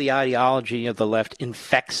how the ideology of the left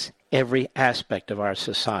infects every aspect of our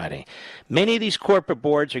society. Many of these corporate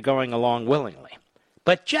boards are going along willingly.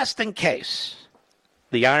 But just in case,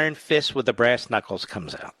 the iron fist with the brass knuckles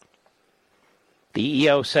comes out. The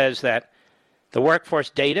EEO says that the workforce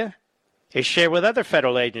data is shared with other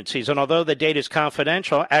federal agencies, and although the data is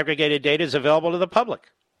confidential, aggregated data is available to the public.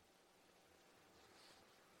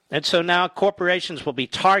 And so now corporations will be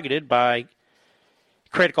targeted by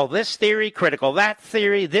critical this theory, critical that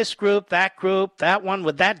theory, this group, that one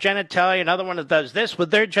with that genitalia, another one that does this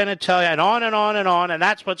with their genitalia, and on and on and on, and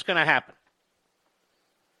that's what's going to happen.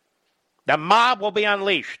 The mob will be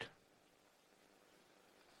unleashed.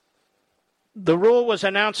 The rule was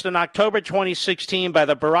announced in October 2016 by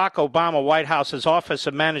the Barack Obama White House's Office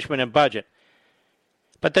of Management and Budget.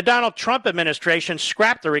 But the Donald Trump administration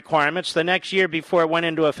scrapped the requirements the next year before it went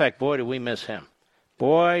into effect. Boy, do we miss him.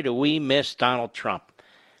 Boy, do we miss Donald Trump.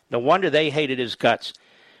 No wonder they hated his guts.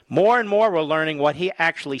 More and more we're learning what he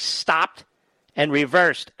actually stopped and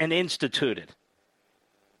reversed and instituted.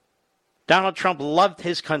 Donald Trump loved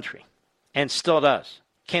his country and still does.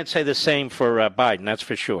 Can't say the same for Biden, that's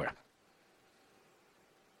for sure.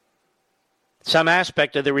 Some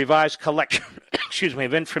aspect of the revised collection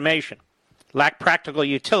of information lack practical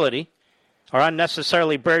utility, are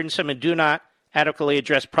unnecessarily burdensome, and do not adequately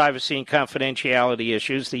address privacy and confidentiality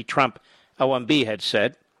issues, the Trump OMB had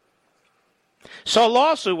said. So a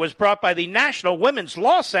lawsuit was brought by the National Women's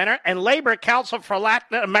Law Center and Labor Council for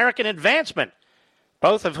Latin American Advancement,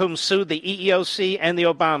 both of whom sued the EEOC and the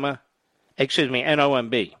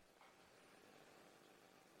OMB.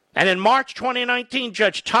 And in March 2019,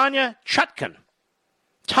 Judge Tanya Chutkan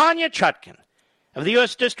of the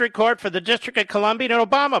U.S. District Court for the District of Columbia, an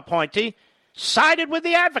Obama appointee, sided with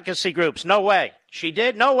the advocacy groups. No way. She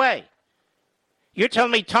did? No way. You're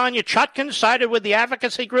telling me Tanya Chutkan sided with the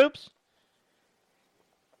advocacy groups?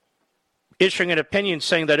 issuing an opinion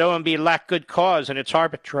saying that OMB lacked good cause in its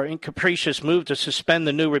arbitrary and capricious move to suspend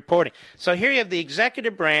the new reporting. So here you have the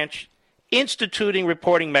executive branch instituting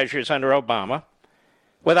reporting measures under Obama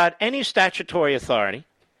without any statutory authority.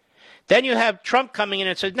 Then you have Trump coming in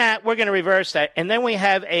and says, nah, we're going to reverse that. And then we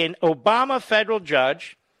have an Obama federal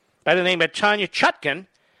judge by the name of Tanya Chutkan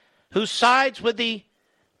who sides with the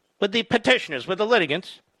petitioners, with the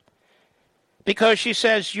litigants, because she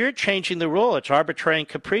says, you're changing the rule. It's arbitrary and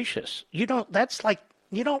capricious. You don't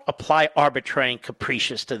apply arbitrary and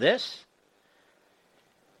capricious to this.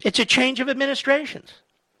 It's a change of administrations.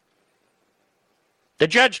 The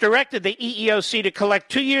judge directed the EEOC to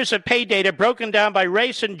collect 2 years of pay data broken down by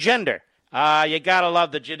race and gender. You got to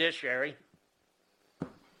love the judiciary.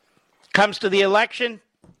 Comes to the election,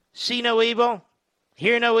 see no evil,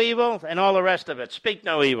 hear no evil, and all the rest of it. Speak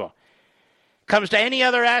no evil. Comes to any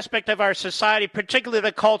other aspect of our society, particularly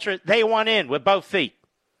the culture, they want in with both feet.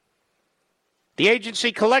 The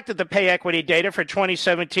agency collected the pay equity data for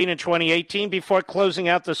 2017 and 2018 before closing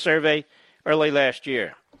out the survey early last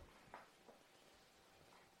year.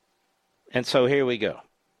 And so here we go.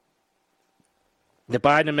 The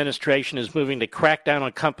Biden administration is moving to crack down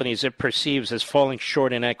on companies it perceives as falling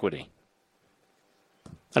short in equity.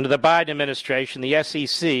 Under the Biden administration, the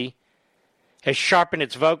SEC has sharpened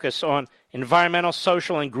its focus on environmental,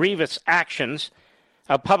 social, and grievous actions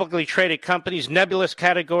of publicly traded companies, nebulous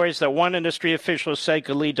categories that one industry officials say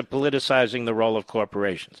could lead to politicizing the role of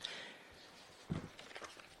corporations.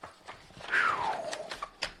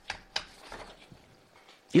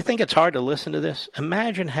 You think it's hard to listen to this?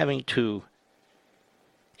 Imagine having to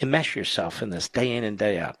enmesh yourself in this day in and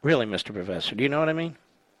day out. Really, Mr. Professor, do you know what I mean?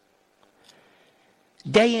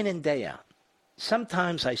 Day in and day out.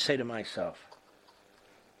 Sometimes I say to myself,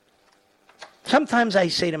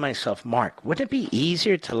 Mark, wouldn't it be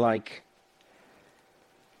easier to,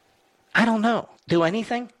 I don't know, do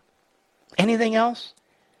anything? Anything else?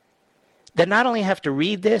 That not only have to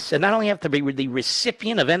read this, and not only have to be the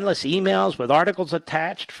recipient of endless emails with articles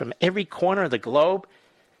attached from every corner of the globe,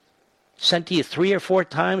 sent to you 3 or 4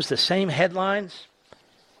 times, the same headlines.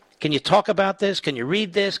 Can you talk about this? Can you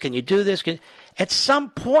read this? Can you do this? At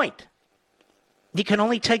some point, you can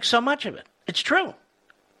only take so much of it. It's true.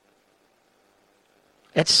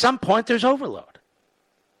 At some point, there's overload.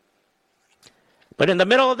 But in the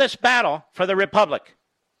middle of this battle for the Republic,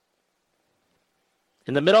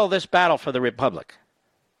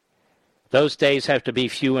 those days have to be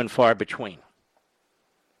few and far between,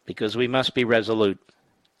 because we must be resolute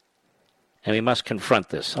and we must confront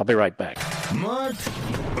this. I'll be right back. Mark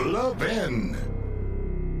Levin.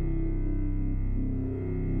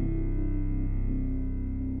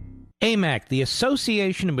 AMAC, the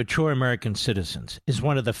Association of Mature American Citizens, is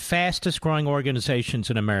one of the fastest growing organizations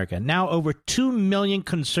in America. Now over 2 million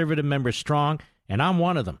conservative members strong, and I'm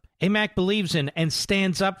one of them. AMAC believes in and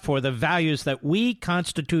stands up for the values that we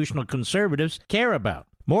constitutional conservatives care about.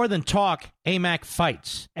 More than talk, AMAC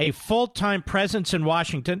fights. A full-time presence in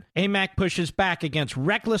Washington, AMAC pushes back against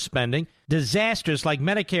reckless spending, disasters like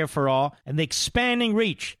Medicare for All, and the expanding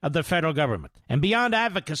reach of the federal government. And beyond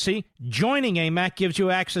advocacy, joining AMAC gives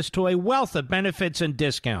you access to a wealth of benefits and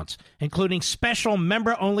discounts, including special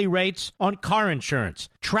member-only rates on car insurance,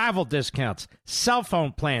 travel discounts, cell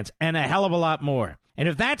phone plans, and a hell of a lot more. And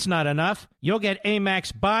if that's not enough, you'll get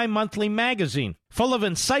AMAC's bi-monthly magazine, full of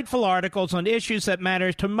insightful articles on issues that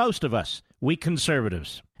matter to most of us, we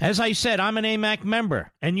conservatives. As I said, I'm an AMAC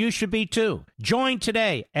member, and you should be too. Join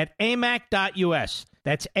today at amac.us.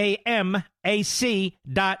 That's AMAC.us.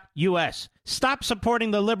 Stop supporting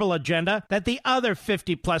the liberal agenda that the other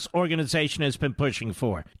 50-plus organization has been pushing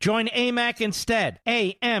for. Join AMAC instead.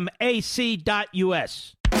 AMAC.us.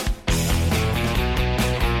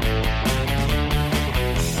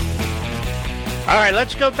 All right,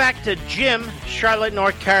 let's go back to Jim, Charlotte,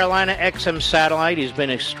 North Carolina, XM Satellite. He's been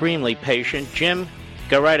extremely patient. Jim,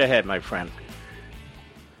 go right ahead, my friend.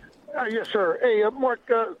 Yes, sir. Hey, Mark,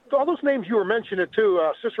 all those names you were mentioning, too,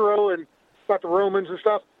 Cicero and about the Romans and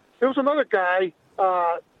stuff, there was another guy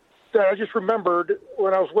that I just remembered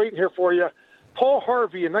when I was waiting here for you. Paul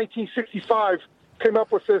Harvey in 1965 came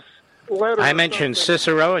up with this letter. I mentioned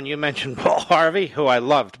Cicero, and you mentioned Paul Harvey, who I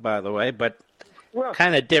loved, by the way, but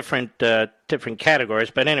kind of different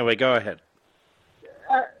categories. But anyway, go ahead.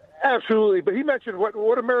 Absolutely, but he mentioned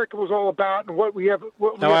what America was all about and what we have.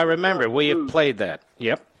 I remember. We have played that.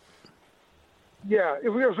 Yep. Yeah, it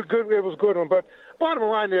was a good one. But bottom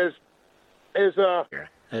line is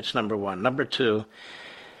that's number one. Number two,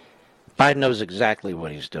 Biden knows exactly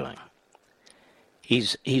what he's doing.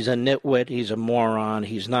 He's a nitwit. He's a moron.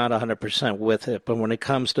 He's not 100% with it. But when it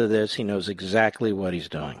comes to this, he knows exactly what he's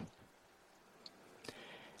doing.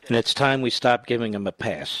 And it's time we stop giving him a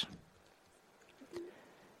pass.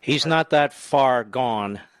 He's not that far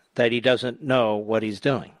gone that he doesn't know what he's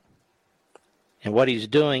doing. And what he's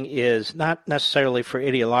doing is not necessarily for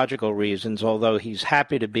ideological reasons, although he's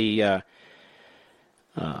happy to be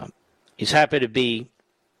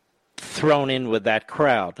thrown in with that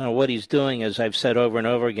crowd. Now, what he's doing, as I've said over and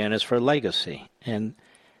over again, is for legacy. And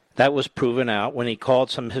that was proven out when he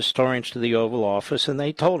called some historians to the Oval Office, and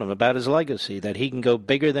they told him about his legacy, that he can go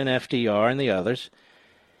bigger than FDR and the others.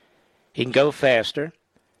 He can go faster.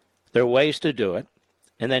 There are ways to do it.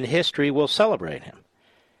 And then history will celebrate him.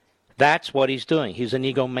 That's what he's doing. He's an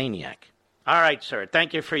egomaniac. All right, sir.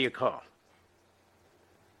 Thank you for your call.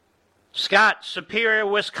 Scott, Superior,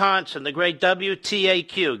 Wisconsin, the great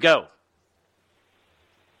WTAQ. Go.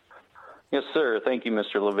 Yes, sir. Thank you,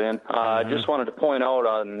 Mr. Levin. I just wanted to point out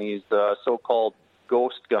on these so-called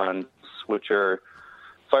ghost guns, which are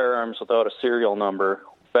firearms without a serial number.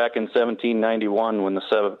 Back in 1791, when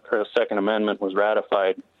the Second Amendment was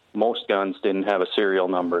ratified, most guns didn't have a serial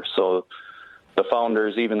number. So the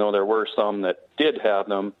founders, even though there were some that did have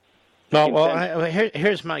them.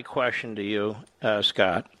 Here's my question to you,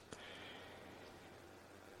 Scott.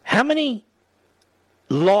 How many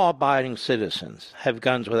law-abiding citizens have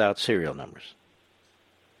guns without serial numbers?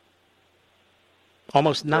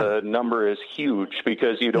 Almost none. The number is huge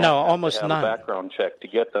because you don't have a background check to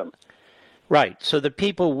get them. Right. So the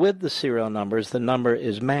people with the serial numbers, the number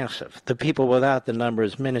is massive. The people without the number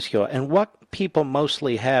is minuscule. And what people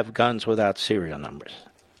mostly have guns without serial numbers?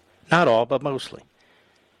 Not all, but mostly.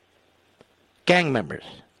 Gang members.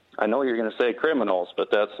 I know you're going to say criminals, but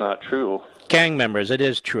that's not true. Gang members, it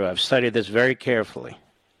is true. I've studied this very carefully.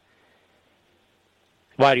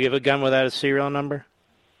 Why, do you have a gun without a serial number?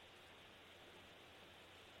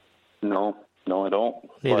 No, I don't.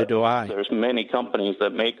 Neither do I. There's many companies that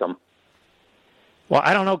make them. Well,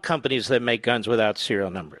 I don't know companies that make guns without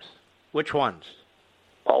serial numbers. Which ones?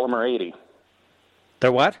 Polymer 80.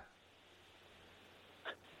 They're what?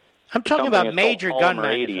 I'm talking about major gun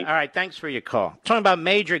manufacturers. All right, thanks for your call. I'm talking about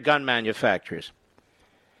major gun manufacturers.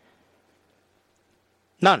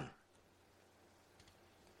 None.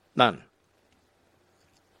 I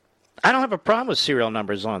don't have a problem with serial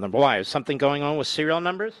numbers on them. Why? Is something going on with serial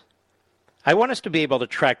numbers? I want us to be able to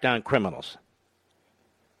track down criminals.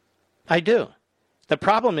 I do. The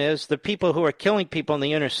problem is the people who are killing people in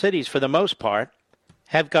the inner cities, for the most part,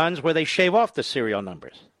 have guns where they shave off the serial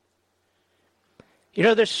numbers. You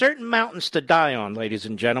know, there's certain mountains to die on, ladies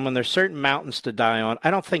and gentlemen. There's certain mountains to die on. I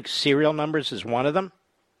don't think serial numbers is one of them.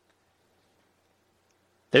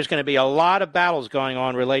 There's going to be a lot of battles going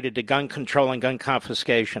on related to gun control and gun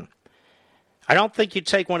confiscation. I don't think you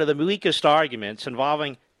take one of the weakest arguments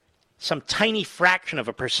involving some tiny fraction of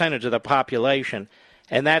a percentage of the population,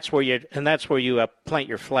 and that's where you plant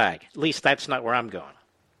your flag. At least that's not where I'm going.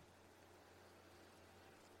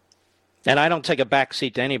 And I don't take a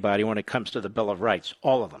backseat to anybody when it comes to the Bill of Rights,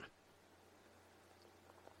 all of them.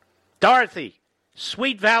 Dorothy,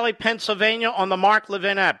 Sweet Valley, Pennsylvania, on the Mark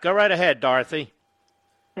Levin app. Go right ahead, Dorothy.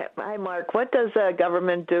 Hi, Mark. What does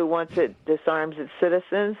government do once it disarms its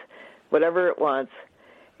citizens, whatever it wants?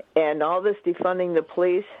 And all this defunding the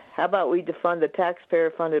police, how about we defund the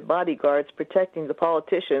taxpayer-funded bodyguards protecting the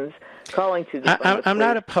politicians calling to defund the police? I'm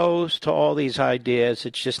not opposed to all these ideas.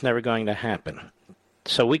 It's just never going to happen.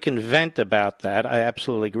 So we can vent about that. I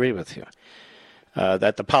absolutely agree with you,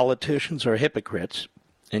 that the politicians are hypocrites.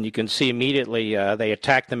 And you can see immediately they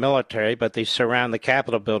attack the military, but they surround the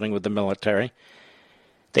Capitol building with the military.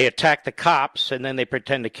 They attack the cops, and then they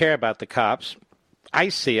pretend to care about the cops. I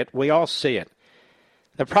see it. We all see it.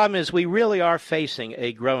 The problem is we really are facing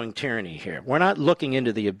a growing tyranny here. We're not looking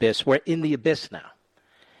into the abyss. We're in the abyss now.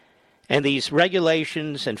 And these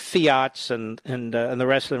regulations and fiats and the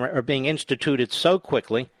rest of them are being instituted so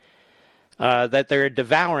quickly that they're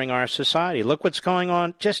devouring our society. Look what's going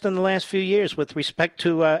on just in the last few years with respect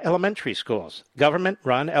to elementary schools,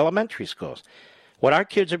 government-run elementary schools. What our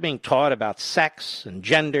kids are being taught about sex and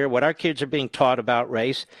gender, what our kids are being taught about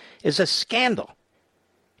race, is a scandal.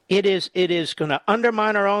 It is going to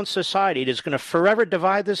undermine our own society. It is going to forever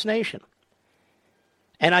divide this nation.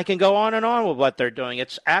 And I can go on and on with what they're doing.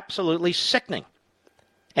 It's absolutely sickening.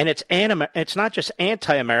 And it's not just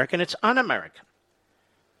anti-American, it's un-American.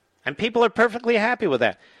 And people are perfectly happy with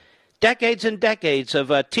that. Decades and decades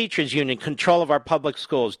of teachers' union control of our public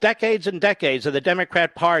schools. Decades and decades of the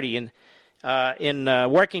Democrat Party in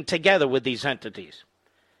working together with these entities.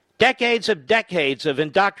 Decades of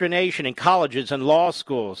indoctrination in colleges and law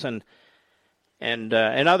schools and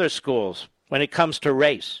other schools when it comes to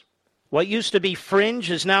race. What used to be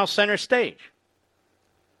fringe is now center stage.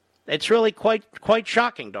 It's really quite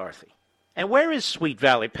shocking, Dorothy. And where is Sweet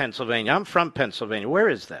Valley, Pennsylvania? I'm from Pennsylvania. Where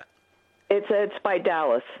is that? It's by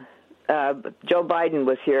Dallas. Joe Biden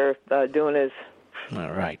was here doing his.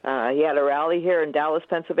 All right. He had a rally here in Dallas,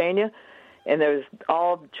 Pennsylvania, and there was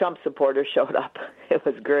all Trump supporters showed up. It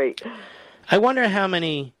was great. I wonder how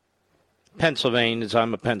many Pennsylvanians.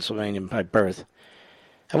 I'm a Pennsylvanian by birth.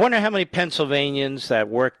 I wonder how many Pennsylvanians that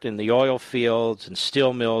worked in the oil fields and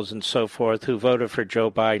steel mills and so forth who voted for Joe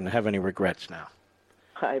Biden have any regrets now.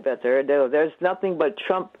 I bet there do. There's nothing but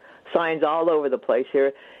Trump signs all over the place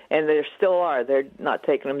here, and there still are. They're not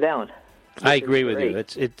taking them down. I agree with you.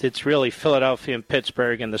 It's really Philadelphia and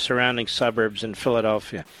Pittsburgh and the surrounding suburbs in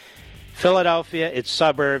Philadelphia. Philadelphia, its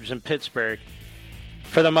suburbs, and Pittsburgh,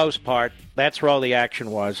 for the most part, that's where all the action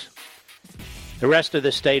was. The rest of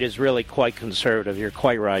the state is really quite conservative. You're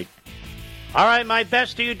quite right. All right, my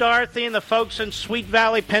best to you, Dorothy, and the folks in Sweet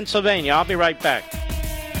Valley, Pennsylvania. I'll be right back.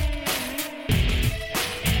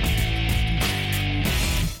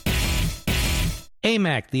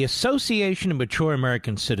 AMAC, the Association of Mature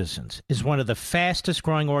American Citizens, is one of the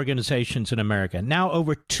fastest-growing organizations in America, now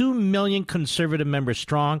over 2 million conservative members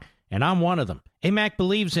strong, and I'm one of them. AMAC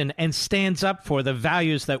believes in and stands up for the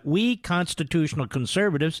values that we constitutional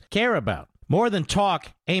conservatives care about. More than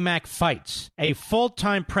talk, AMAC fights. A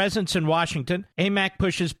full-time presence in Washington, AMAC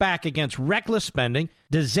pushes back against reckless spending,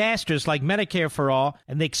 disasters like Medicare for All,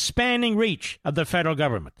 and the expanding reach of the federal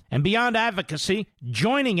government. And beyond advocacy,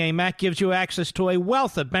 joining AMAC gives you access to a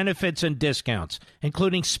wealth of benefits and discounts,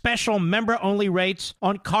 including special member-only rates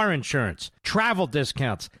on car insurance, travel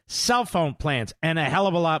discounts, cell phone plans, and a hell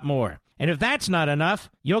of a lot more. And if that's not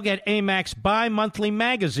enough, you'll get AMAC's bi-monthly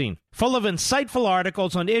magazine, full of insightful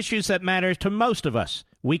articles on issues that matter to most of us,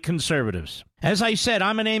 we conservatives. As I said,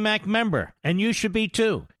 I'm an AMAC member, and you should be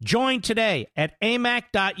too. Join today at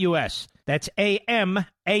amac.us. That's AMAC.us.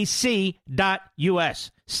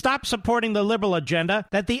 Stop supporting the liberal agenda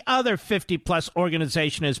that the other 50-plus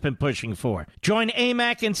organization has been pushing for. Join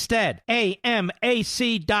AMAC instead.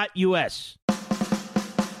 AMAC.us.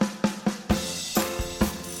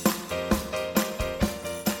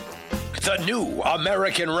 The new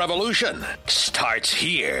American Revolution starts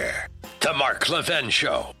here. The Mark Levin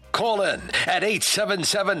Show. Call in at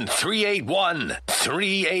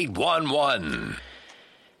 877-381-3811.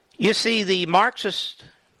 You see, the Marxist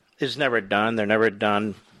is never done. They're never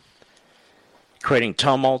done creating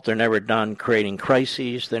tumult. They're never done creating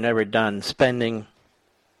crises. They're never done spending,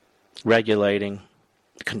 regulating,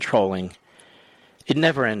 controlling. It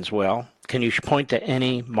never ends well. Can you point to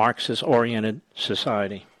any Marxist-oriented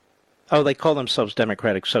society? Oh, they call themselves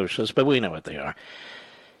democratic socialists, but we know what they are.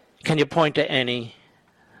 Can you point to any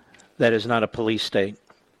that is not a police state?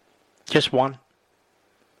 Just one?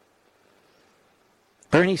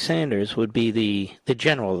 Bernie Sanders would be the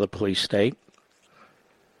general of the police state.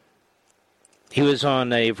 He was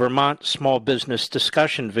on a Vermont small business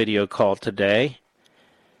discussion video call today,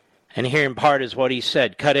 and here in part is what he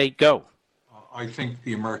said. Cut 8, go. I think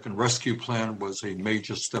the American Rescue Plan was a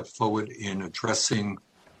major step forward in addressing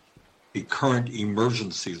the current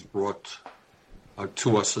emergencies brought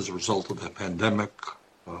to us as a result of the pandemic,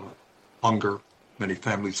 hunger, many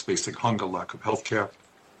families facing hunger, lack of health care,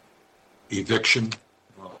 eviction,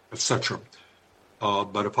 etc.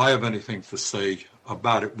 But if I have anything to say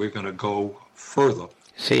about it, we're going to go further.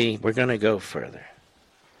 See, we're going to go further.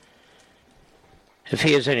 If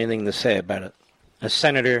he has anything to say about it, a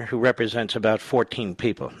senator who represents about 14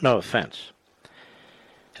 people, no offense.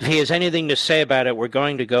 If he has anything to say about it, we're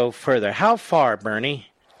going to go further. How far, Bernie?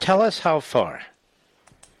 Tell us how far.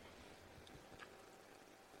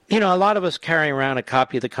 You know, a lot of us carry around a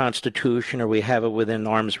copy of the Constitution, or we have it within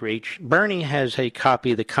arm's reach. Bernie has a copy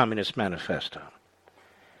of the Communist Manifesto.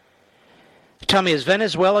 Tell me, has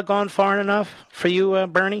Venezuela gone far enough for you,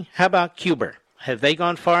 Bernie? How about Cuba? Have they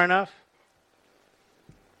gone far enough?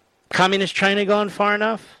 Communist China gone far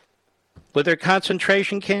enough with their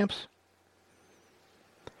concentration camps?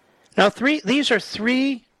 Now, these are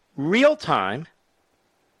 3 real-time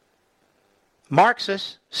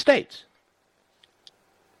Marxist states.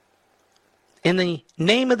 In the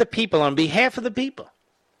name of the people, on behalf of the people.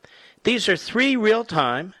 These are 3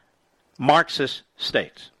 real-time Marxist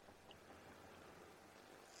states.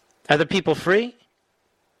 Are the people free?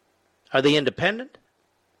 Are they independent?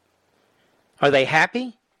 Are they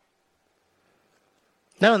happy?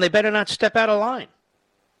 No, and they better not step out of line.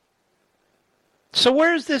 So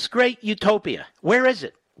where is this great utopia? Where is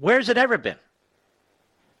it? Where has it ever been?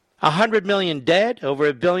 100 million dead, over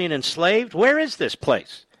 1 billion enslaved. Where is this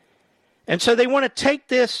place? And so they want to take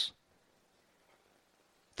this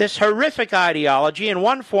horrific ideology in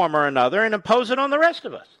one form or another and impose it on the rest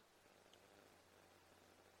of us.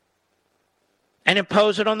 and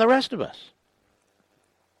impose it on the rest of us.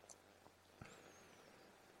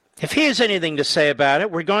 If he has anything to say about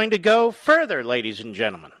it, we're going to go further, ladies and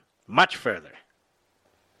gentlemen, much further.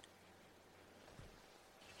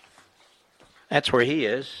 That's where he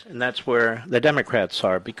is, and that's where the Democrats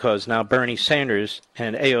are, because now Bernie Sanders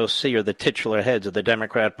and AOC are the titular heads of the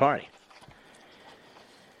Democrat Party.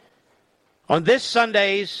 On this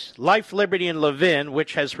Sunday's Life, Liberty, and Levin,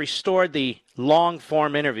 which has restored the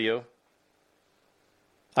long-form interview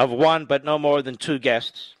of one but no more than two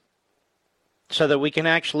guests, so that we can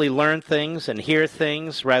actually learn things and hear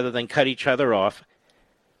things rather than cut each other off.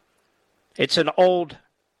 It's an old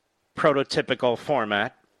prototypical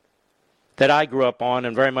format that I grew up on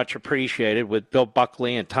and very much appreciated with Bill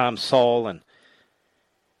Buckley and Tom Sowell and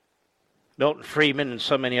Milton Friedman and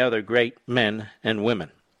so many other great men and women.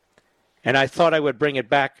 And I thought I would bring it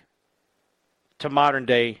back to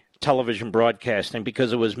modern-day television broadcasting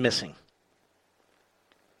because it was missing.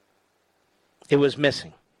 It was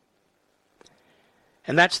missing.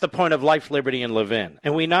 And that's the point of Life, Liberty, and Levin.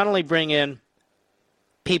 And we not only bring in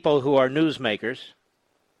people who are newsmakers,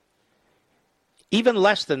 even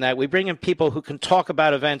less than that, we bring in people who can talk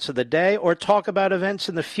about events of the day or talk about events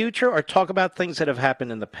in the future or talk about things that have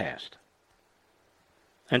happened in the past.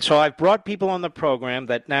 And so I've brought people on the program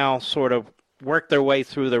that now sort of work their way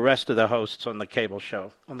through the rest of the hosts on the cable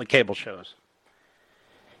show, on the cable shows.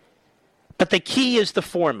 But the key is the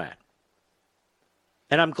format.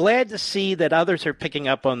 And I'm glad to see that others are picking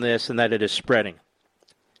up on this and that it is spreading.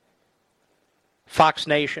 Fox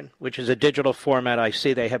Nation, which is a digital format, I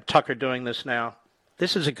see they have Tucker doing this now.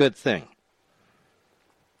 This is a good thing.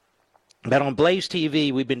 But on Blaze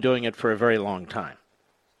TV, we've been doing it for a very long time.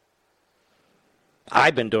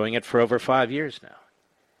 I've been doing it for over 5 years now.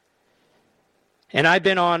 And I've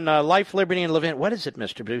been on Life, Liberty, and Levin. What is it,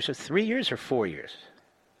 Mr. Producer? 3 years or 4 years?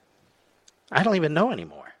 I don't even know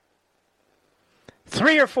anymore.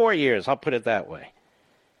 3 or 4 years, I'll put it that way.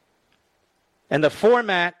 And the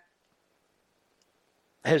format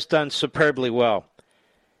has done superbly well.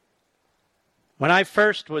 When I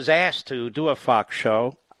first was asked to do a Fox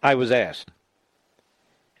show, I was asked.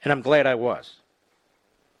 And I'm glad I was.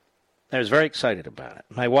 I was very excited about it.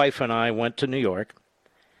 My wife and I went to New York.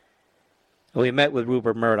 We met with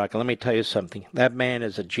Rupert Murdoch. And let me tell you something. That man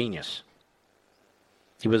is a genius.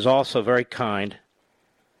 He was also very kind.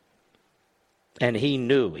 And he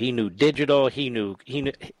knew digital. He knew.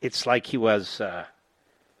 It's like he was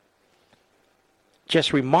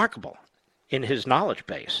just remarkable in his knowledge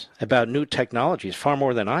base about new technologies, far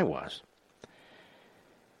more than I was.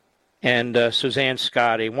 And Suzanne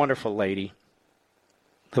Scott, a wonderful lady,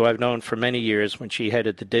 who I've known for many years when she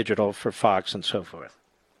headed the digital for Fox and so forth.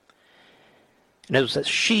 And it was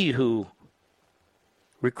she who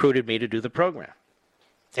recruited me to do the program.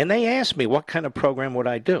 And they asked me, what kind of program would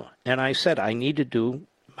I do? And I said, I need to do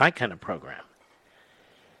my kind of program,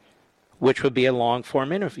 which would be a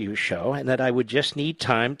long-form interview show, and that I would just need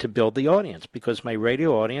time to build the audience, because my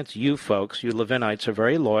radio audience, you folks, you Levinites, are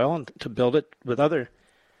very loyal, and to build it with other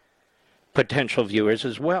potential viewers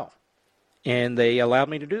as well. And they allowed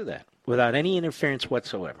me to do that without any interference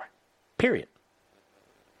whatsoever, period.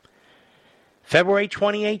 February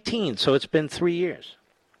 2018, so it's been 3 years.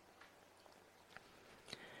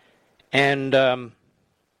 And the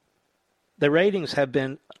ratings have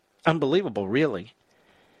been unbelievable, really.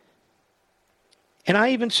 And I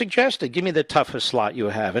even suggested, give me the toughest slot you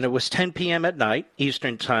have. And it was 10 p.m. at night,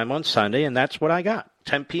 Eastern Time on Sunday, and that's what I got,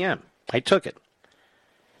 10 p.m. I took it.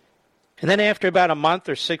 And then after about a month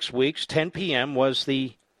or 6 weeks, 10 p.m. was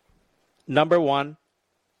the #1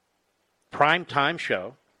 primetime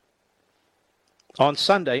show on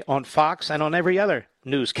Sunday on Fox and on every other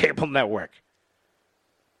news cable network.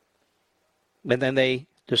 And then they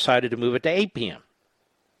decided to move it to 8 p.m.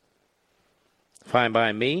 Fine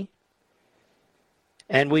by me.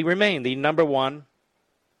 And we remain the #1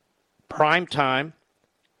 primetime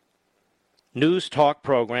news talk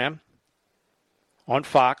program on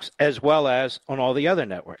Fox, as well as on all the other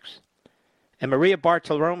networks. And Maria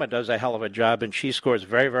Bartiromo does a hell of a job, and she scores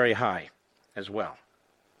very, very high as well.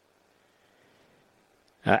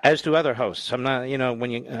 As do other hosts. I'm not,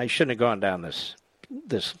 I shouldn't have gone down this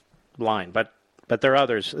line, but there are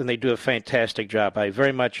others, and they do a fantastic job. I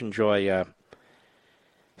very much enjoy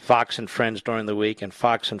Fox and Friends during the week, and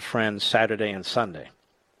Fox and Friends Saturday and Sunday.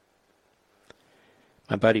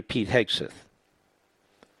 My buddy Pete Hegseth.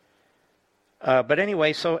 But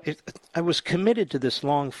anyway, so I was committed to this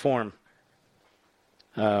long-form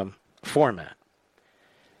format.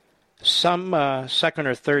 Some second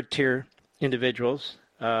or third-tier individuals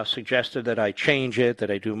suggested that I change it,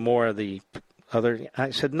 that I do more of the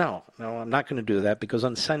I said, no, I'm not going to do that, because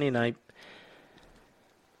on Sunday night,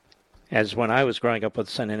 as when I was growing up with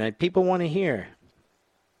Sunday night, people want to hear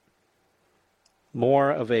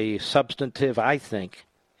more of a substantive, I think,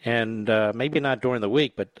 and maybe not during the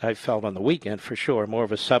week, but I felt on the weekend for sure, more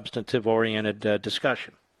of a substantive-oriented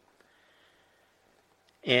discussion.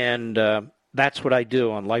 And that's what I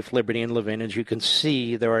do on Life, Liberty, and Levin. As you can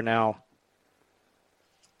see, there are now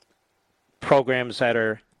programs that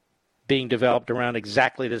are being developed around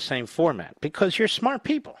exactly the same format, because you're smart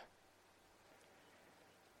people.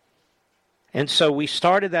 And so we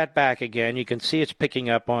started that back again. You can see it's picking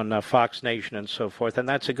up on Fox Nation and so forth, and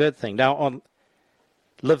that's a good thing. Now, on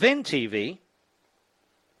Levin TV,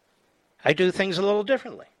 I do things a little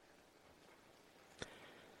differently.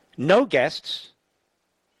 No guests.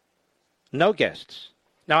 No guests.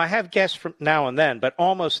 Now, I have guests from now and then, but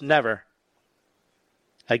almost never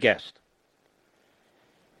a guest.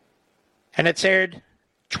 And it's aired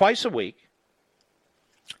twice a week.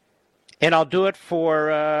 And I'll do it for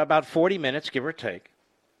about 40 minutes, give or take.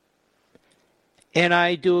 And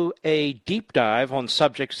I do a deep dive on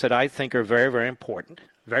subjects that I think are very, very important,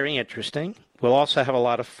 very interesting. We'll also have a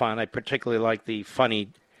lot of fun. I particularly like the funny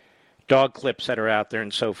dog clips that are out there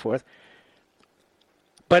and so forth.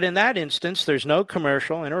 But in that instance, there's no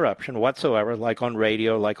commercial interruption whatsoever, like on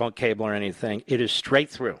radio, like on cable or anything. It is straight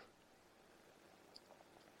through.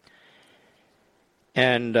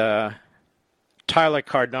 And Tyler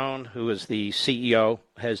Cardone, who is the CEO,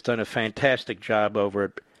 has done a fantastic job over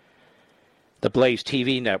at the Blaze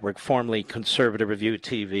TV network, formerly Conservative Review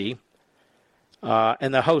TV.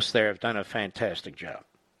 And the hosts there have done a fantastic job.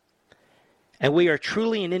 And we are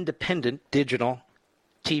truly an independent digital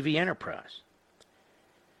TV enterprise.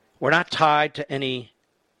 We're not tied to any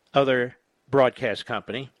other broadcast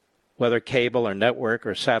company, whether cable or network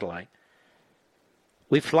or satellite.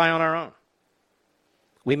 We fly on our own.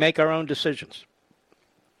 We make our own decisions.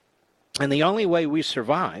 And the only way we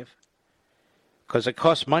survive, because it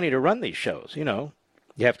costs money to run these shows, you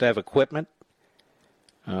have to have equipment,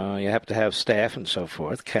 you have to have staff and so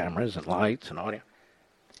forth, cameras and lights and audio,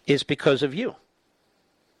 is because of you.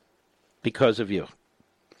 Because of you.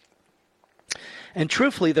 And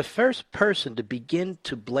truthfully, the first person to begin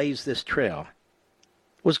to blaze this trail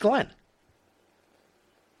was Glenn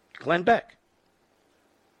Beck.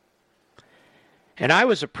 And I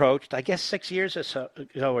was approached, I guess 6 years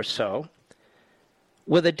ago or so,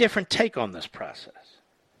 with a different take on this process.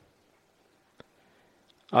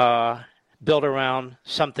 Built around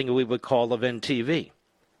something we would call Levin TV.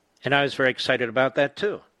 And I was very excited about that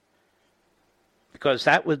too. Because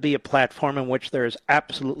that would be a platform in which there is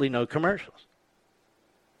absolutely no commercials.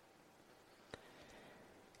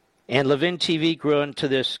 And Levin TV grew into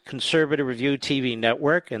this Conservative Review TV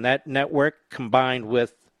network, and that network combined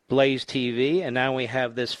with Blaze TV, and now we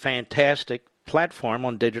have this fantastic platform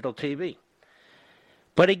on digital TV.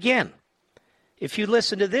 But again, if you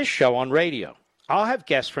listen to this show on radio, I'll have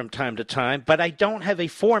guests from time to time, but I don't have a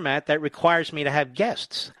format that requires me to have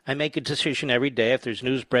guests. I make a decision every day if there's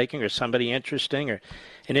news breaking or somebody interesting or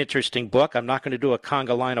an interesting book. I'm not going to do a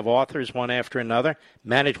conga line of authors one after another.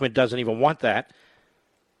 Management doesn't even want that,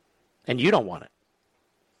 and you don't want it.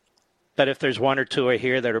 But if there's one or two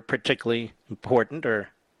here that are particularly important or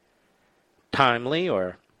timely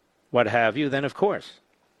or what have you, then of course.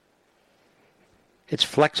 It's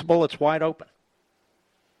flexible, it's wide open.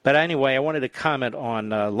 But anyway, I wanted to comment on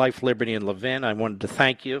Life, Liberty, and Levin. I wanted to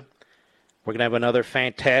thank you. We're going to have another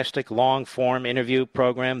fantastic long-form interview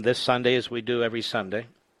program this Sunday, as we do every Sunday.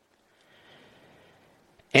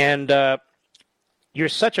 And you're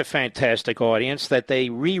such a fantastic audience that they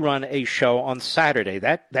rerun a show on Saturday.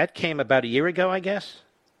 That came about a year ago, I guess,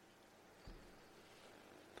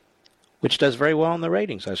 which does very well in the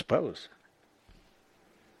ratings, I suppose.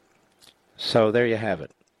 So there you have it.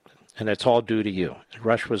 And it's all due to you.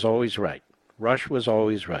 Rush was always right. Rush was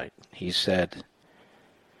always right. He said,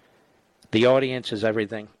 the audience is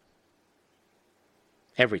everything.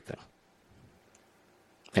 Everything.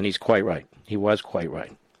 And he's quite right. He was quite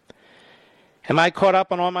right. Am I caught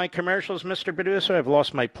up on all my commercials, Mr. Producer? I've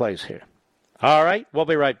lost my place here. All right, we'll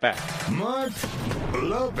be right back. Mark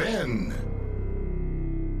Levin.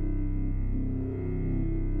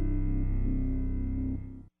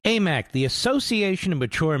 AMAC, the Association of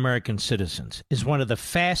Mature American Citizens, is one of the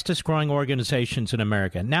fastest-growing organizations in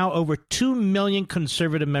America, now over 2 million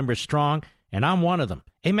conservative members strong, and I'm one of them.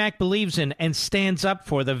 AMAC believes in and stands up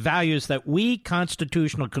for the values that we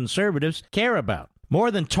constitutional conservatives care about. More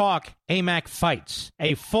than talk, AMAC fights.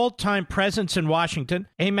 A full-time presence in Washington,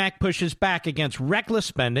 AMAC pushes back against reckless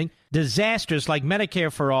spending, disasters like Medicare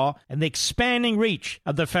for All, and the expanding reach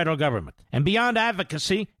of the federal government. And beyond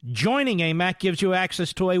advocacy, joining AMAC gives you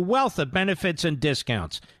access to a wealth of benefits and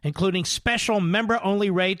discounts, including special member-only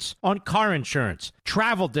rates on car insurance,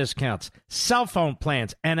 travel discounts, cell phone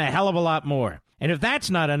plans, and a hell of a lot more. And if that's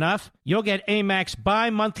not enough, you'll get AMAC's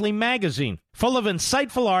bi-monthly magazine, full of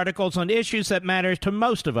insightful articles on issues that matter to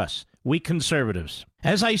most of us, we conservatives.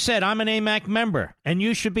 As I said, I'm an AMAC member, and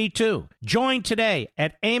you should be too. Join today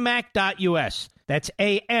at amac.us. That's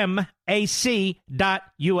AMAC.us.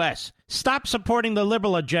 Stop supporting the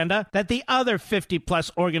liberal agenda that the other 50-plus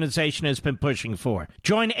organization has been pushing for.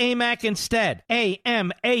 Join AMAC instead.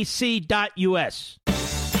 AMAC.us.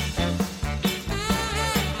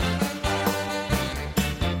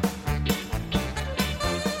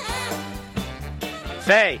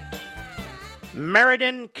 Faye,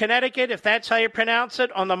 Meriden, Connecticut, if that's how you pronounce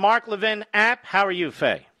it, on the Mark Levin app. How are you,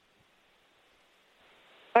 Faye?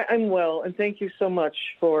 I'm well, and thank you so much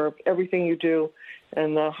for everything you do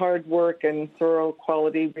and the hard work and thorough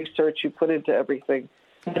quality research you put into everything.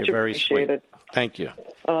 Much You're very appreciated. sweet. Thank you.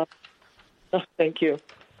 Thank you.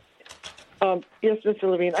 Yes, Mr.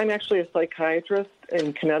 Levine, I'm actually a psychiatrist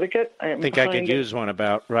in Connecticut. I think I could use one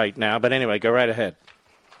about right now, but anyway, go right ahead.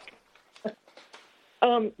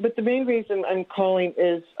 But the main reason I'm calling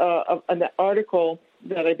is an article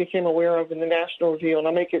that I became aware of in the National Review, and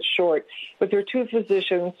I'll make it short. But there are two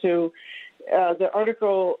physicians who, the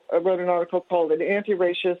article wrote an article called An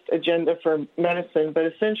Anti-Racist Agenda for Medicine, but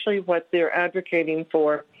essentially what they're advocating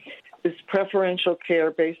for is preferential care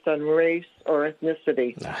based on race or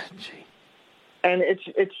ethnicity. And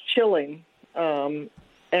it's chilling.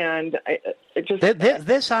 And it just...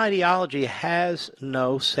 This ideology has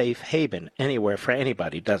no safe haven anywhere for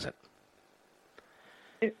anybody, does it?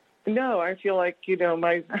 No, I feel like,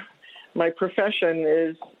 my profession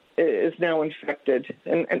is now infected,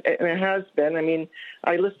 and it has been. I mean,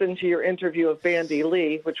 I listened to your interview of Bandy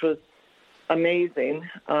Lee, which was amazing.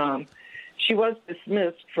 She was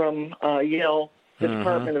dismissed from Yale, the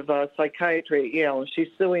Department of Psychiatry at Yale, and she's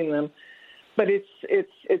suing them. But it's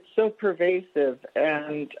so pervasive,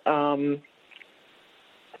 and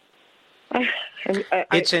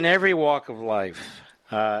it's in every walk of life.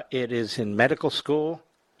 It is in medical school.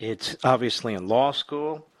 It's obviously in law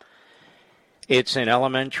school. It's in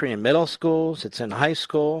elementary and middle schools. It's in high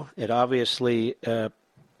school. It obviously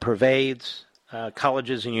pervades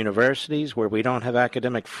colleges and universities where we don't have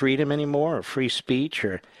academic freedom anymore, or free speech,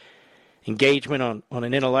 or engagement on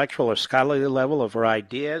an intellectual or scholarly level of our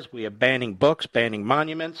ideas. We are banning books, banning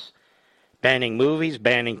monuments, banning movies,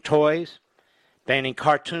 banning toys, banning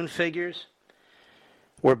cartoon figures.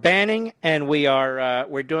 We're banning, and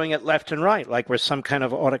we're doing it left and right, like we're some kind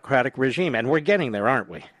of autocratic regime, and we're getting there, aren't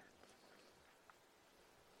we?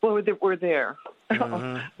 Well, we're there.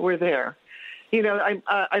 We're there.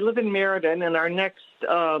 I live in Meriden, and our next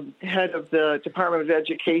head of the Department of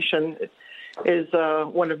Education is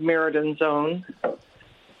one of Meriden's own.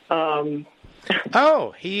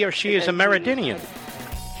 He or she is a Meridinian.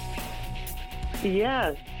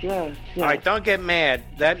 Yes. All right, don't get mad.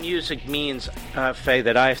 That music means, Faye,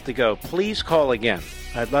 that I have to go. Please call again.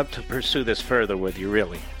 I'd love to pursue this further with you,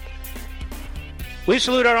 really. We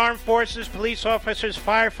salute our armed forces, police officers,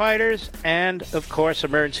 firefighters, and, of course,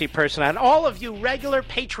 emergency personnel. And all of you regular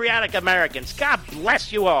patriotic Americans, God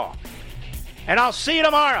bless you all. And I'll see you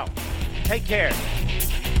tomorrow. Take care.